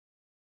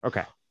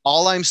 Okay.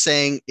 All I'm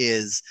saying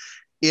is,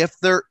 if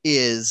there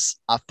is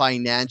a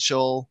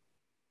financial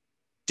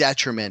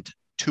detriment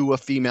to a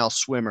female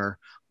swimmer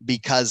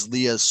because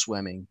Lia's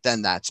swimming,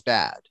 then that's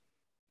bad.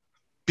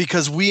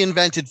 Because we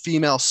invented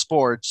female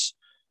sports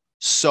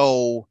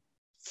so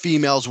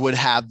females would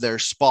have their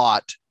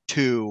spot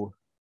to,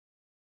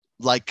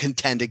 like,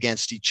 contend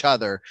against each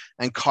other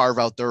and carve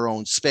out their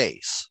own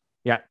space.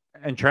 Yeah.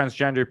 And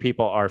transgender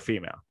people are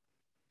female.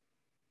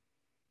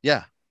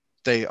 Yeah.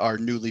 They are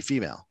newly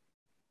female.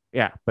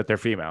 Yeah, but they're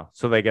female,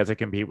 so they get to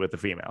compete with the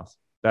females.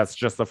 That's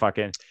just the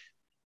fucking...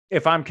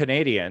 If I'm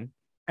Canadian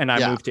and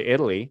I move to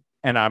Italy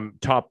and I'm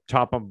top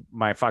of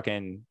my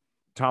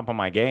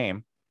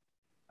game,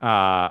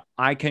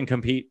 I can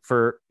compete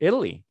for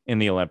Italy in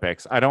the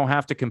Olympics. I don't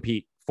have to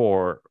compete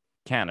for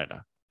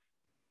Canada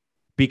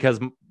because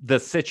the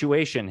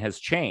situation has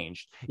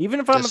changed.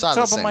 Even if I'm at the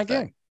top of my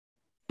game.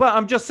 But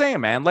I'm just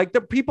saying, man, like,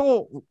 the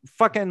people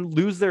fucking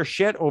lose their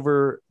shit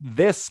over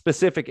this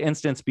specific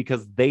instance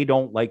because they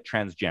don't like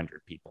transgender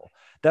people.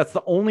 That's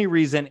the only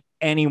reason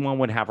anyone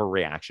would have a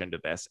reaction to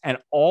this. And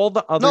all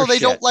the other No, they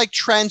don't like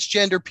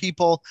transgender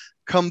people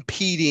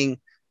competing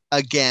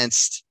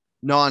against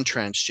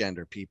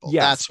non-transgender people.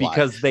 Yes, that's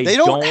because why. They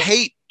don't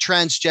hate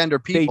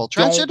transgender people.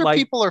 Transgender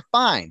people are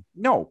fine.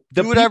 No,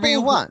 do whatever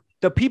you want.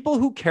 The people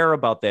who care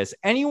about this,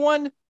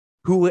 anyone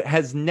who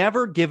has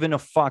never given a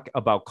fuck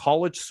about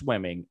college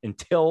swimming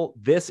until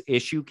this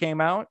issue came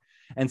out,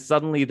 and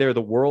suddenly they're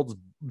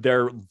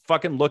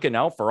fucking looking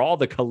out for all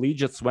the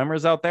collegiate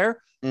swimmers out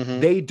there.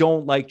 Mm-hmm. They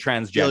don't like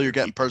transgender. Feel you're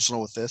getting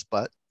personal with this,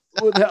 but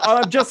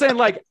I'm just saying,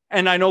 like,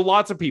 and I know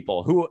lots of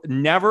people who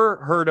never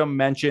heard him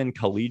mention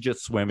collegiate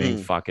swimming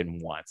fucking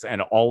once, and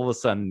all of a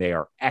sudden they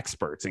are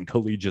experts in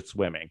collegiate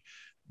swimming.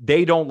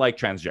 They don't like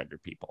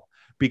transgender people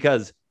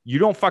because you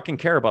don't fucking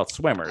care about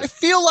swimmers. I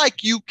feel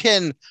like you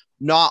can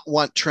not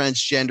want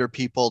transgender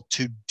people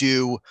to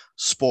do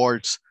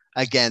sports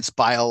against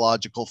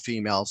biological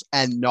females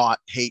and not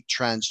hate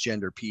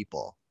transgender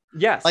people.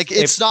 Yes. Like,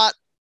 it's not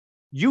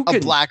a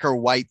black or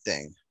white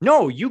thing.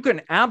 No, you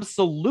can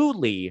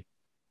absolutely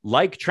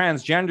like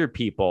transgender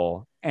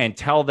people and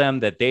tell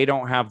them that they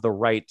don't have the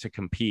right to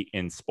compete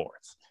in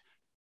sports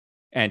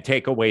and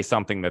take away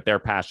something that they're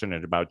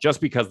passionate about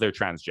just because they're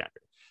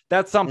transgender.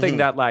 That's something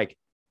that, like,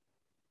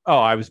 oh,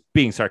 I was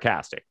being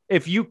sarcastic.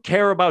 If you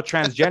care about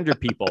transgender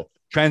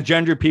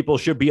people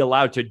should be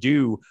allowed to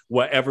do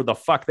whatever the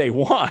fuck they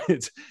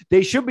want.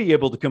 They should be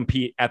able to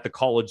compete at the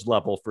college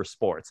level for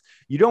sports.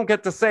 You don't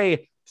get to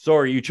say,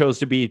 sorry, you chose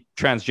to be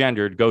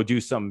transgendered, go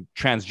do some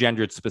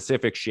transgendered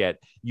specific shit.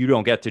 You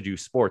don't get to do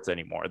sports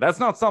anymore. That's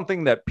not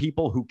something that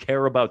people who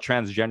care about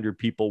transgender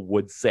people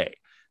would say.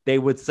 They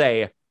would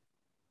say,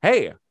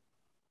 hey,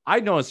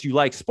 I noticed you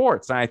like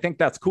sports, and I think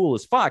that's cool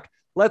as fuck.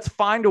 Let's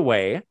find a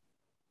way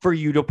for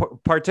you to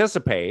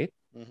participate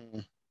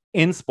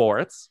in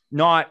sports,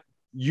 not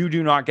you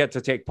do not get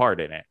to take part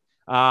in it.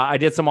 I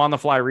did some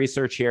on-the-fly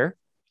research here.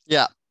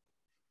 Yeah.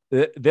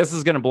 This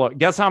is going to blow.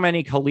 Guess how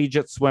many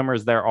collegiate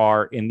swimmers there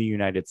are in the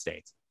United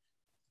States?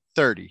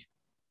 30.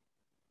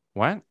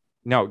 What?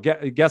 No,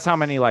 guess how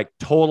many like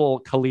total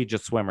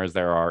collegiate swimmers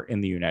there are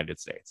in the United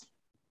States?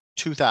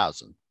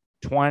 2,000.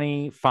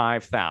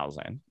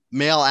 25,000.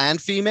 Male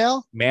and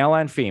female? Male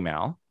and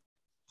female.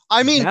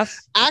 I mean,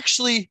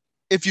 actually,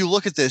 if you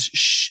look at this,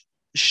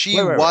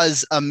 she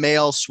was a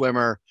male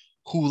swimmer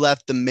who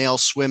left the male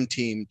swim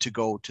team to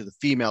go to the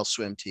female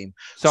swim team.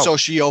 So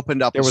she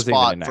opened up a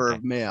spot for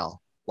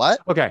male. What?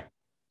 Okay.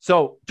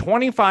 So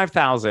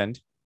 25,000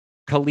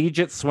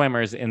 collegiate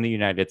swimmers in the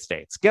United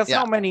States. Guess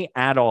how many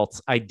adults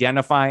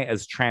identify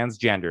as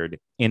transgendered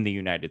in the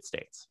United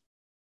States?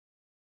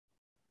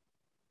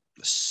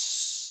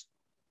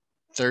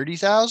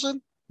 30,000?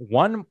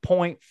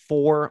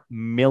 1.4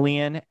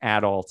 million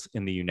adults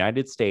in the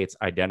United States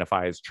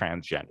identify as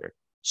transgender.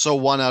 So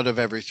 1 out of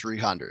every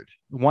 300.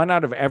 1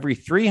 out of every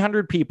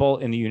 300 people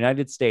in the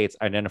United States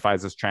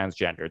identifies as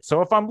transgendered.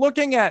 So if I'm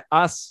looking at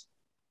us...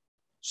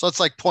 So it's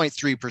like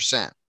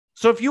 0.3%.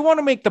 So if you want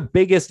to make the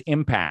biggest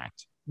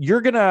impact,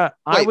 you're going to...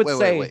 I would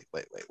say...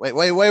 Wait. I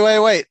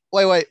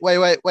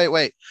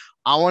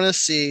want to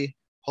see...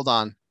 Hold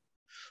on.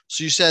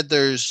 So you said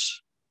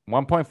there's...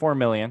 1.4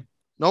 million.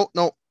 No.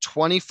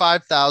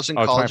 25,000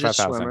 college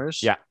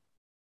swimmers. Yeah.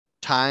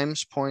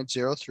 Times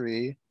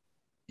 0.03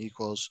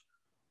 equals...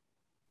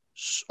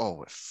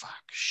 Oh,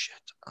 fuck, shit.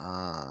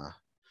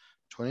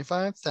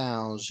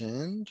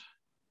 25,000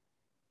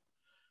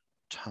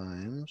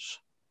 times.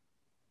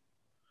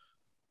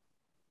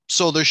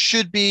 So there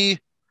should be,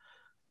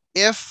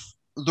 if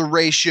the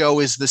ratio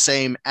is the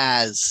same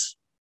as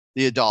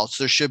the adults,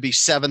 there should be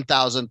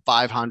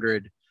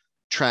 7,500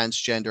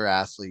 transgender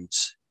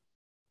athletes,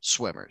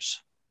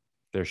 swimmers.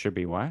 There should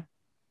be what?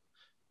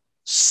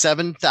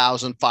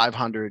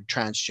 7,500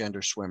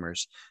 transgender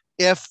swimmers.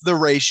 If the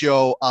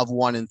ratio of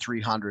 1 in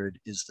 300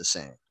 is the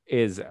same.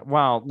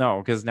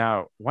 No, because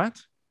now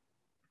what?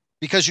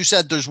 Because you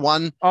said there's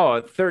one.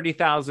 Oh,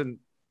 30,000.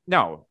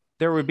 No,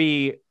 there would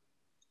be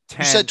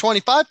 10. You said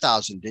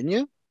 25,000, didn't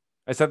you?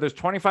 I said there's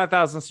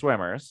 25,000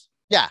 swimmers.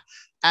 Yeah.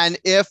 And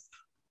if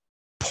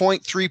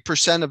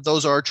 0.3% of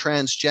those are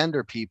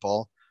transgender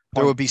people,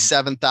 there would be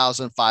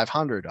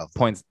 7,500 of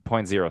them.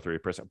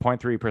 0.03%.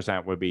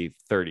 0.3% would be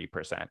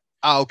 30%.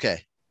 Oh,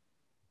 okay.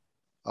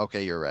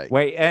 Okay, you're right.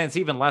 Wait, and it's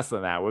even less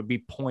than that. It would be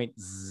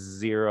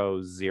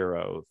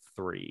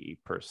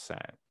 0.003%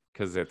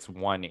 because it's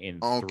 1 in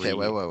 3. Okay,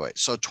 wait.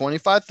 So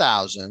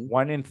 25,000.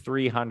 1 in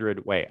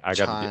 300. Wait, I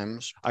got to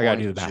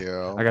do the math.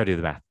 I got to do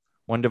the math.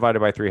 1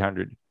 divided by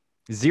 300.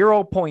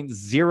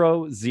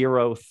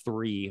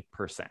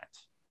 0.003%.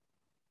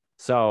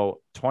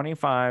 So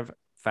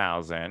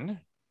 25,000.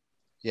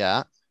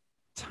 Yeah.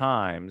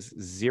 Times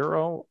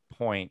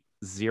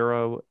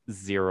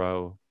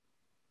 0.00.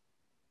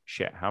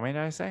 Shit, how many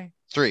did I say?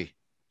 3.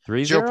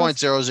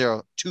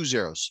 0.00. 2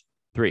 zeros.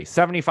 3.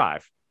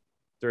 75.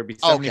 There would be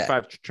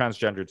 75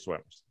 transgendered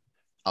swimmers.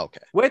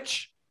 Okay.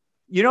 Which,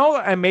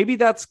 and maybe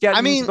that's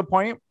getting to the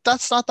point.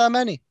 That's not that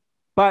many.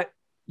 But,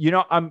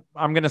 I'm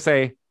going to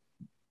say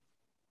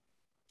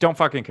Don't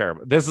fucking care.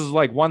 This is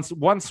like one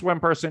swim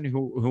person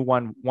who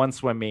won one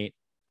swim meet.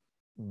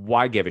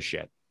 Why give a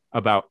shit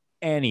about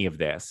any of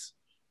this?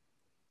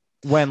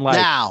 When like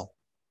now,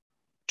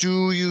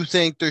 do you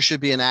think there should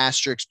be an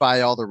asterisk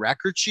by all the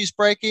records she's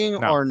breaking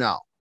or no?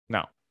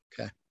 No.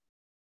 Okay.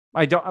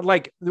 I don't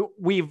like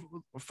we've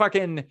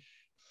fucking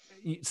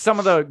some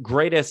of the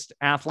greatest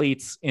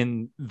athletes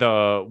in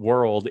the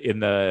world in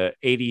the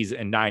 80s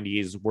and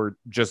 90s were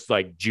just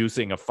like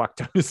juicing a fuck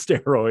ton of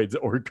steroids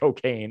or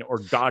cocaine or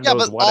God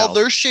knows what else. All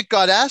their shit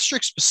got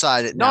asterisks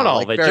beside it now. Not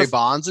all of it. Barry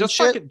Bonds and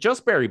shit.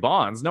 Just Barry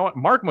Bonds. No,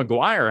 Mark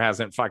McGwire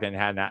hasn't fucking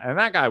had that. And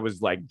that guy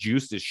was like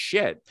juiced as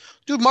shit.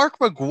 Dude, Mark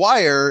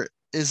McGwire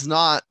is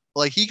not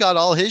like he got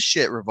all his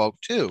shit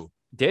revoked too.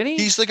 Did he?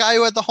 He's the guy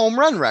who had the home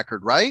run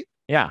record, right?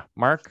 Yeah,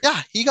 Mark.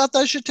 Yeah, he got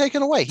that shit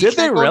taken away. Did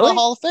they really? The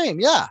Hall of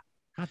Fame, yeah.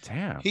 God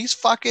damn. He's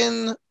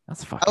fucking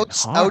that's fucking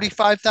hard. Audi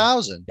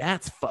 5000.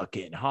 That's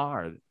fucking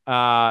hard.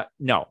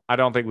 No, I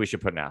don't think we should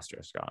put an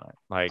asterisk on it.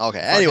 Like okay.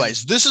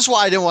 Anyways, this is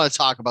why I didn't want to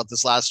talk about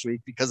this last week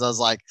because I was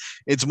like,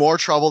 it's more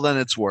trouble than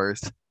it's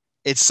worth.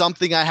 It's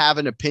something I have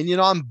an opinion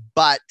on,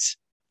 but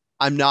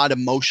I'm not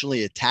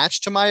emotionally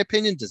attached to my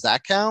opinion. Does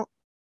that count?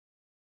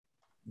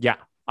 Yeah,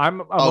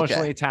 I'm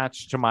emotionally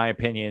attached to my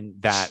opinion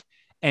that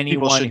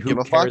anyone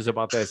who cares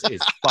about this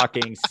is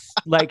fucking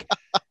like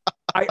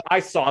I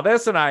saw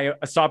this and I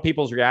saw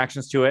people's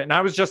reactions to it. And I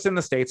was just in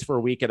the States for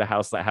a week at a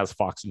house that has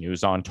Fox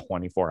News on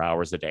 24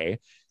 hours a day.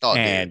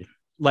 And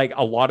like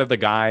a lot of the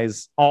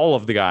guys, all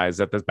of the guys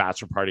at this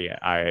bachelor party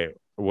I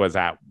was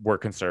at were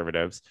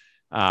conservatives.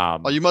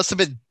 You must have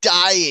been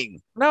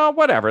dying. No,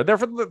 whatever.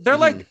 They're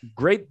like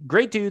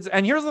great dudes.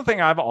 And here's the thing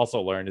I've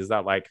also learned is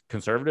that like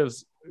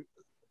conservatives,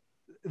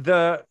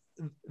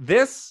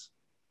 this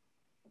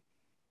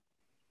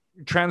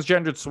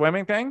transgendered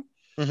swimming thing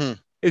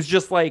is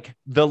just like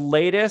the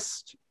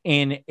latest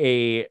in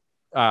the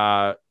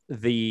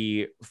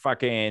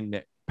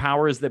fucking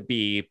powers that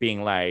be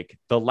being like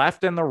the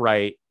left and the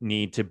right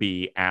need to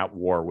be at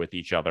war with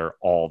each other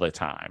all the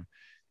time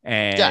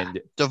and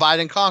divide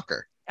and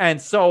conquer.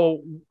 And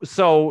so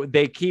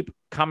they keep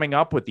coming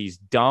up with these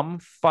dumb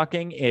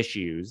fucking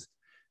issues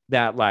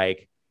that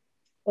like,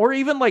 or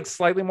even like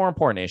slightly more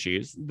important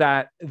issues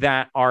that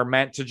are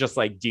meant to just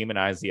like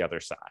demonize the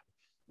other side.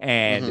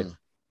 And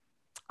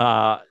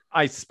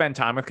I spend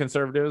time with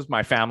conservatives.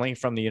 My family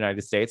from the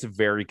United States,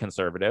 very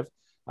conservative,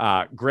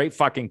 great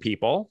fucking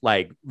people,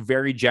 like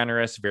very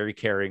generous, very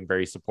caring,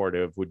 very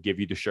supportive, would give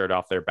you the shirt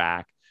off their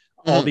back.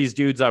 All these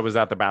dudes I was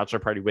at the bachelor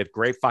party with,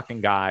 great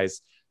fucking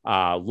guys,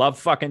 love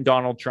fucking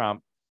Donald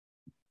Trump.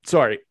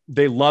 Sorry,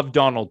 they love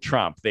Donald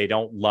Trump. They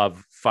don't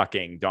love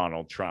fucking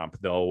Donald Trump,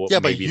 though. Yeah,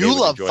 but you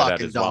love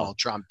fucking Donald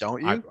Trump,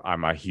 don't you?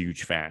 I'm a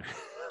huge fan,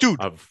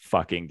 dude, of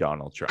fucking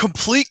Donald Trump.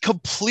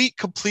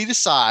 Complete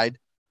aside.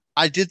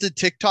 I did the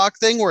TikTok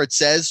thing where it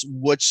says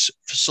which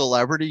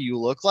celebrity you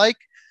look like,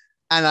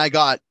 and I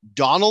got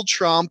Donald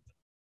Trump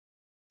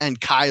and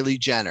Kylie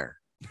Jenner,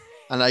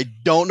 and I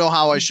don't know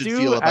how I should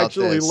feel about this.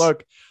 You actually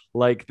look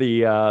like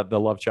the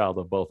love child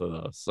of both of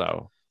those.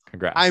 So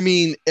congrats. I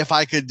mean, if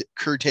I could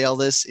curtail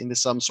this into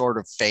some sort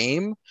of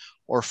fame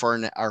or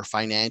for our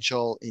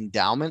financial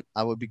endowment,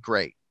 that would be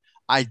great.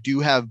 I do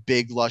have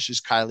big, luscious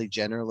Kylie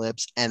Jenner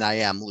lips, and I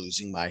am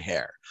losing my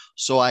hair.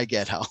 So I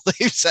get how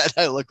they said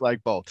I look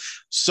like both.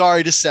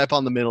 Sorry to step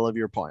on the middle of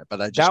your point, but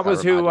I just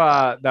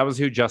that was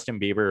who Justin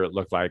Bieber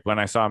looked like when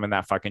I saw him in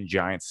that fucking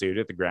giant suit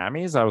at the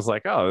Grammys. I was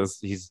like, oh,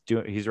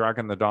 he's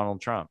rocking the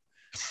Donald Trump,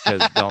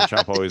 because Donald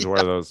Trump always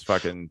wore those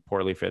fucking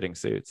poorly fitting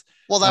suits.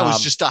 Well, that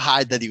was just to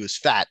hide that he was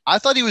fat. I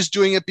thought he was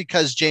doing it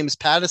because James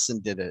Patterson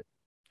did it.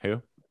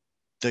 Who?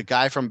 The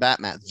guy from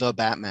Batman, the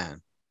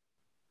Batman.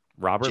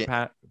 Robert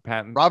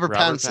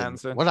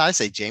Pattinson. What did I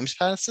say? James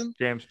Pattinson?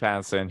 James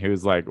Pattinson,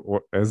 who's like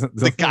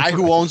the guy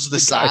who owns the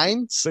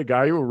signs? The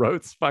guy who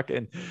wrote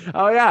fucking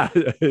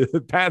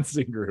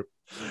Pattinson Group.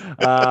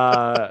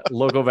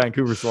 Local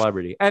Vancouver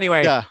celebrity.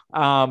 Anyway,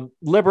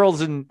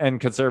 liberals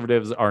and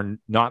conservatives are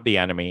not the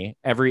enemy.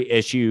 Every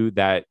issue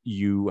that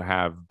you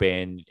have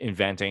been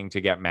inventing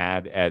to get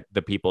mad at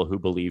the people who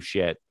believe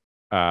shit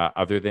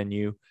other than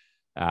you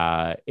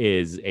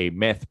is a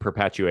myth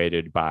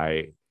perpetuated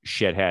by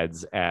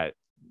shitheads at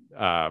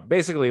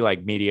basically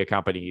like media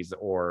companies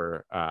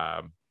or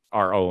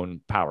our own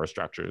power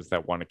structures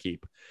that want to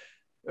keep.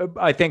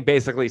 I think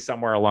basically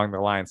somewhere along the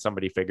line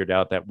somebody figured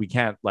out that we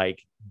can't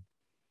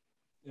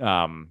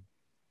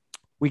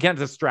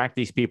distract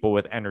these people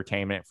with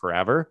entertainment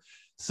forever.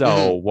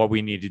 So what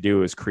we need to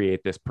do is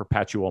create this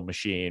perpetual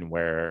machine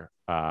where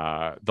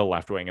the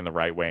left wing and the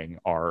right wing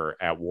are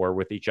at war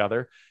with each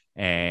other,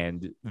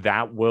 and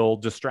that will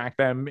distract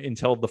them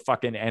until the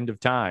fucking end of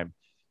time.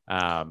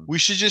 We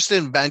should just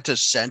invent a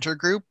center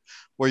group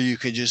where you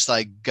could just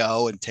like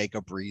go and take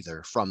a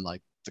breather from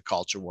like the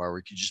culture war, where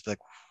you could just be like,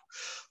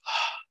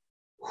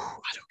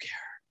 I don't care.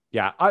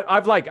 Yeah,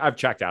 I've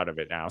checked out of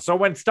it now. So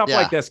when stuff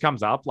like this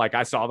comes up, like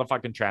I saw the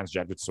fucking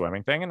transgender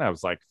swimming thing and I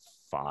was like,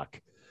 fuck.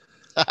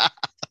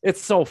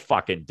 It's so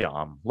fucking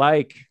dumb.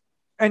 Like,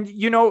 and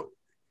you know,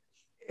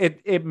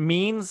 it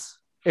means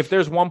if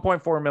there's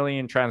 1.4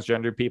 million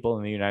transgender people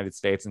in the United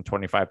States and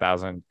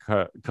 25,000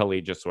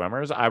 collegiate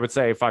swimmers, I would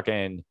say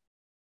fucking,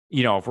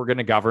 if we're going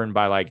to govern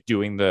by like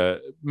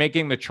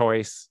making the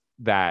choice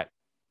that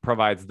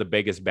provides the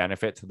biggest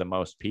benefit to the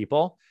most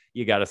people,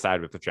 you got to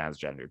side with the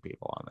transgendered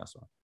people on this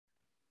one.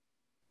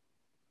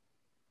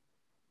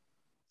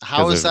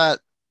 How is that?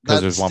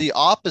 That's the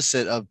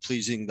opposite of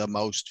pleasing the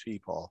most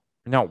people.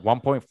 No,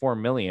 1.4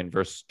 million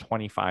versus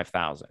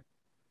 25,000.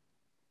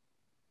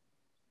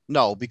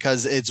 No,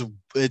 because it's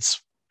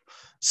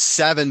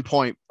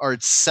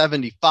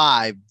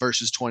 75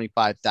 versus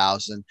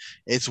 25,000.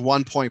 It's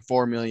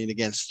 1.4 million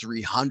against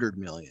 300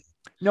 million.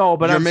 No,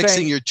 but you're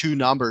mixing your two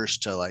numbers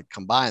to like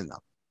combine them.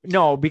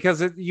 No,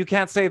 because you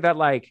can't say that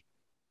like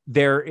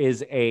there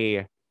is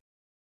a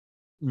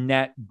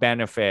net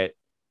benefit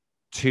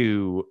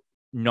to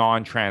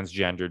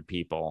non-transgendered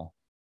people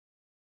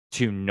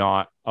to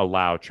not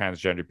allow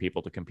transgender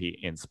people to compete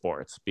in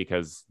sports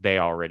because they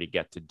already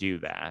get to do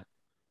that.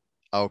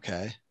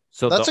 Okay.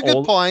 So that's a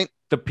good point.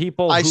 The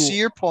people I see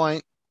your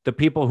point. The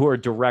people who are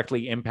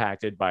directly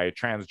impacted by a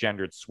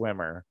transgendered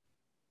swimmer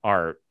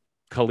are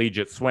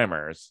collegiate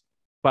swimmers,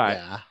 but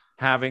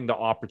having the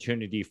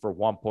opportunity for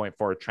 1.4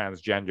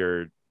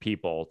 transgender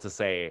people to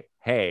say,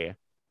 hey,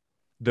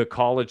 the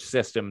college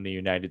system in the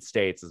United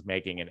States is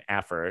making an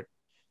effort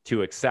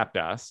to accept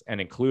us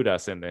and include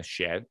us in this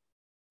shit.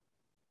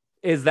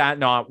 Is that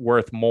not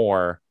worth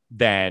more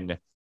than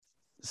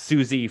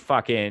Susie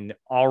fucking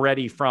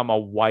already from a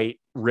white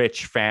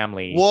rich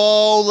family?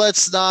 Whoa,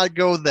 let's not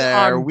go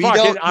there.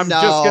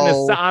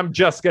 I'm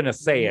just gonna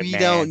say it. We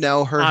don't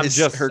know her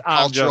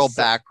cultural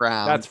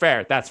background. That's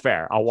fair.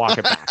 I'll walk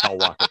it back.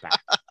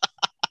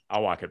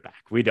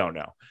 We don't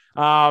know.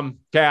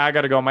 Okay, I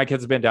gotta go. My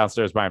kid's been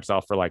downstairs by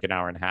himself for like an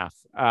hour and a half.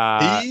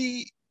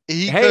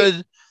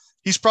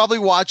 He's probably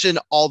watching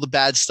all the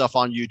bad stuff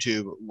on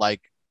YouTube,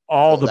 like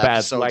all the bad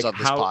episodes of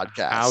this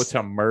podcast. How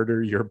to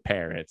murder your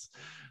parents.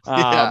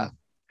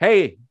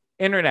 Hey,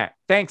 internet,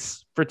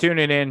 thanks for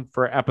tuning in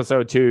for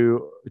episode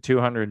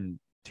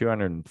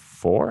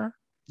 204.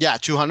 Yeah,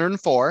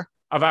 204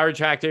 of Average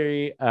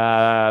Factory.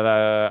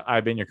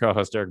 I've been your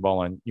co-host, Derek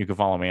Bolin. You can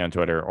follow me on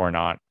Twitter or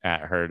not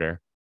at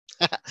Herder.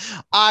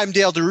 I'm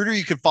Dale DeRuiter.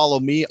 You can follow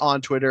me on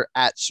Twitter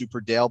at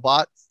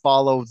SuperDaleBot.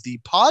 Follow the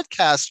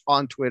podcast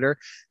on Twitter,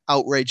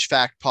 Outrage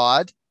Fact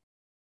Pod.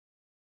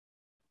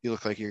 You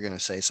look like you're going to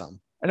say something.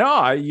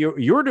 No,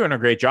 you were doing a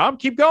great job.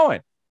 Keep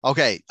going.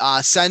 Okay.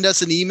 Send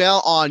us an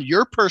email on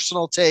your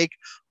personal take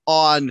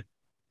on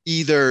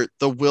either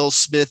the Will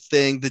Smith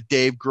thing, the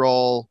Dave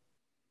Grohl,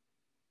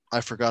 I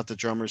forgot the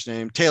drummer's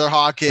name, Taylor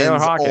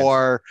Hawkins.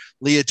 Or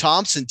Leah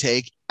Thompson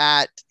take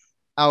at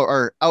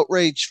our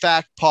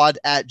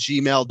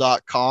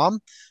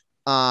outragefactpod@gmail.com.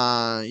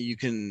 You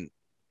can,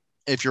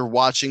 if you're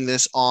watching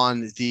this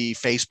on the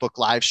Facebook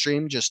live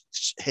stream,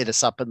 just hit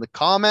us up in the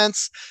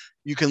comments.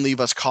 You can leave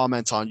us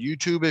comments on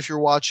YouTube if you're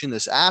watching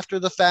this after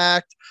the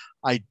fact.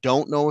 I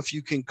don't know if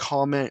you can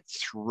comment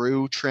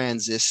through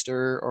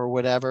Transistor or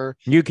whatever.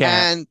 You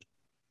can. And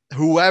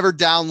whoever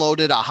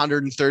downloaded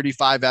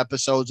 135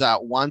 episodes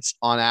at once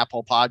on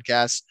Apple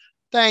Podcasts,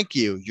 thank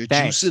you. You're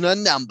juicing our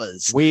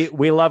numbers. We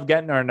love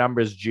getting our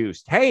numbers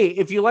juiced. Hey,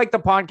 if you like the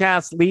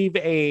podcast, leave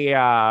a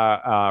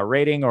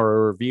rating or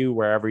a review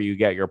wherever you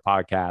get your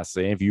podcasts.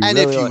 And if you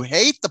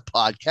hate the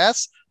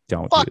podcast,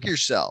 don't fuck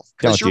yourself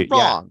because you're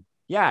wrong.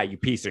 Yeah, you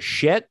piece of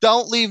shit.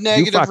 Don't leave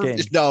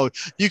negative. No,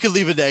 you can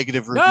leave a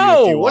negative review.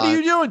 No, what are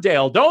you doing,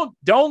 Dale?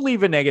 Don't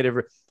leave a negative.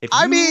 If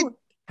you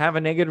have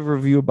a negative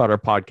review about our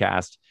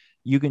podcast,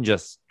 you can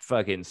just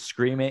fucking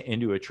scream it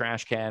into a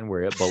trash can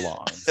where it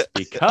belongs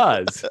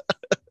because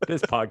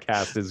this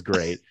podcast is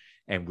great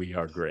and we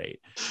are great.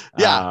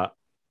 Yeah.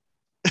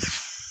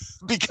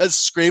 Because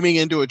screaming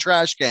into a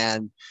trash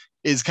can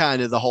is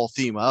kind of the whole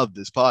theme of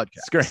this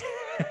podcast.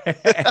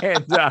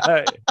 And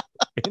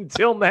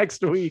until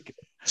next week,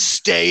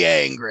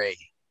 stay angry.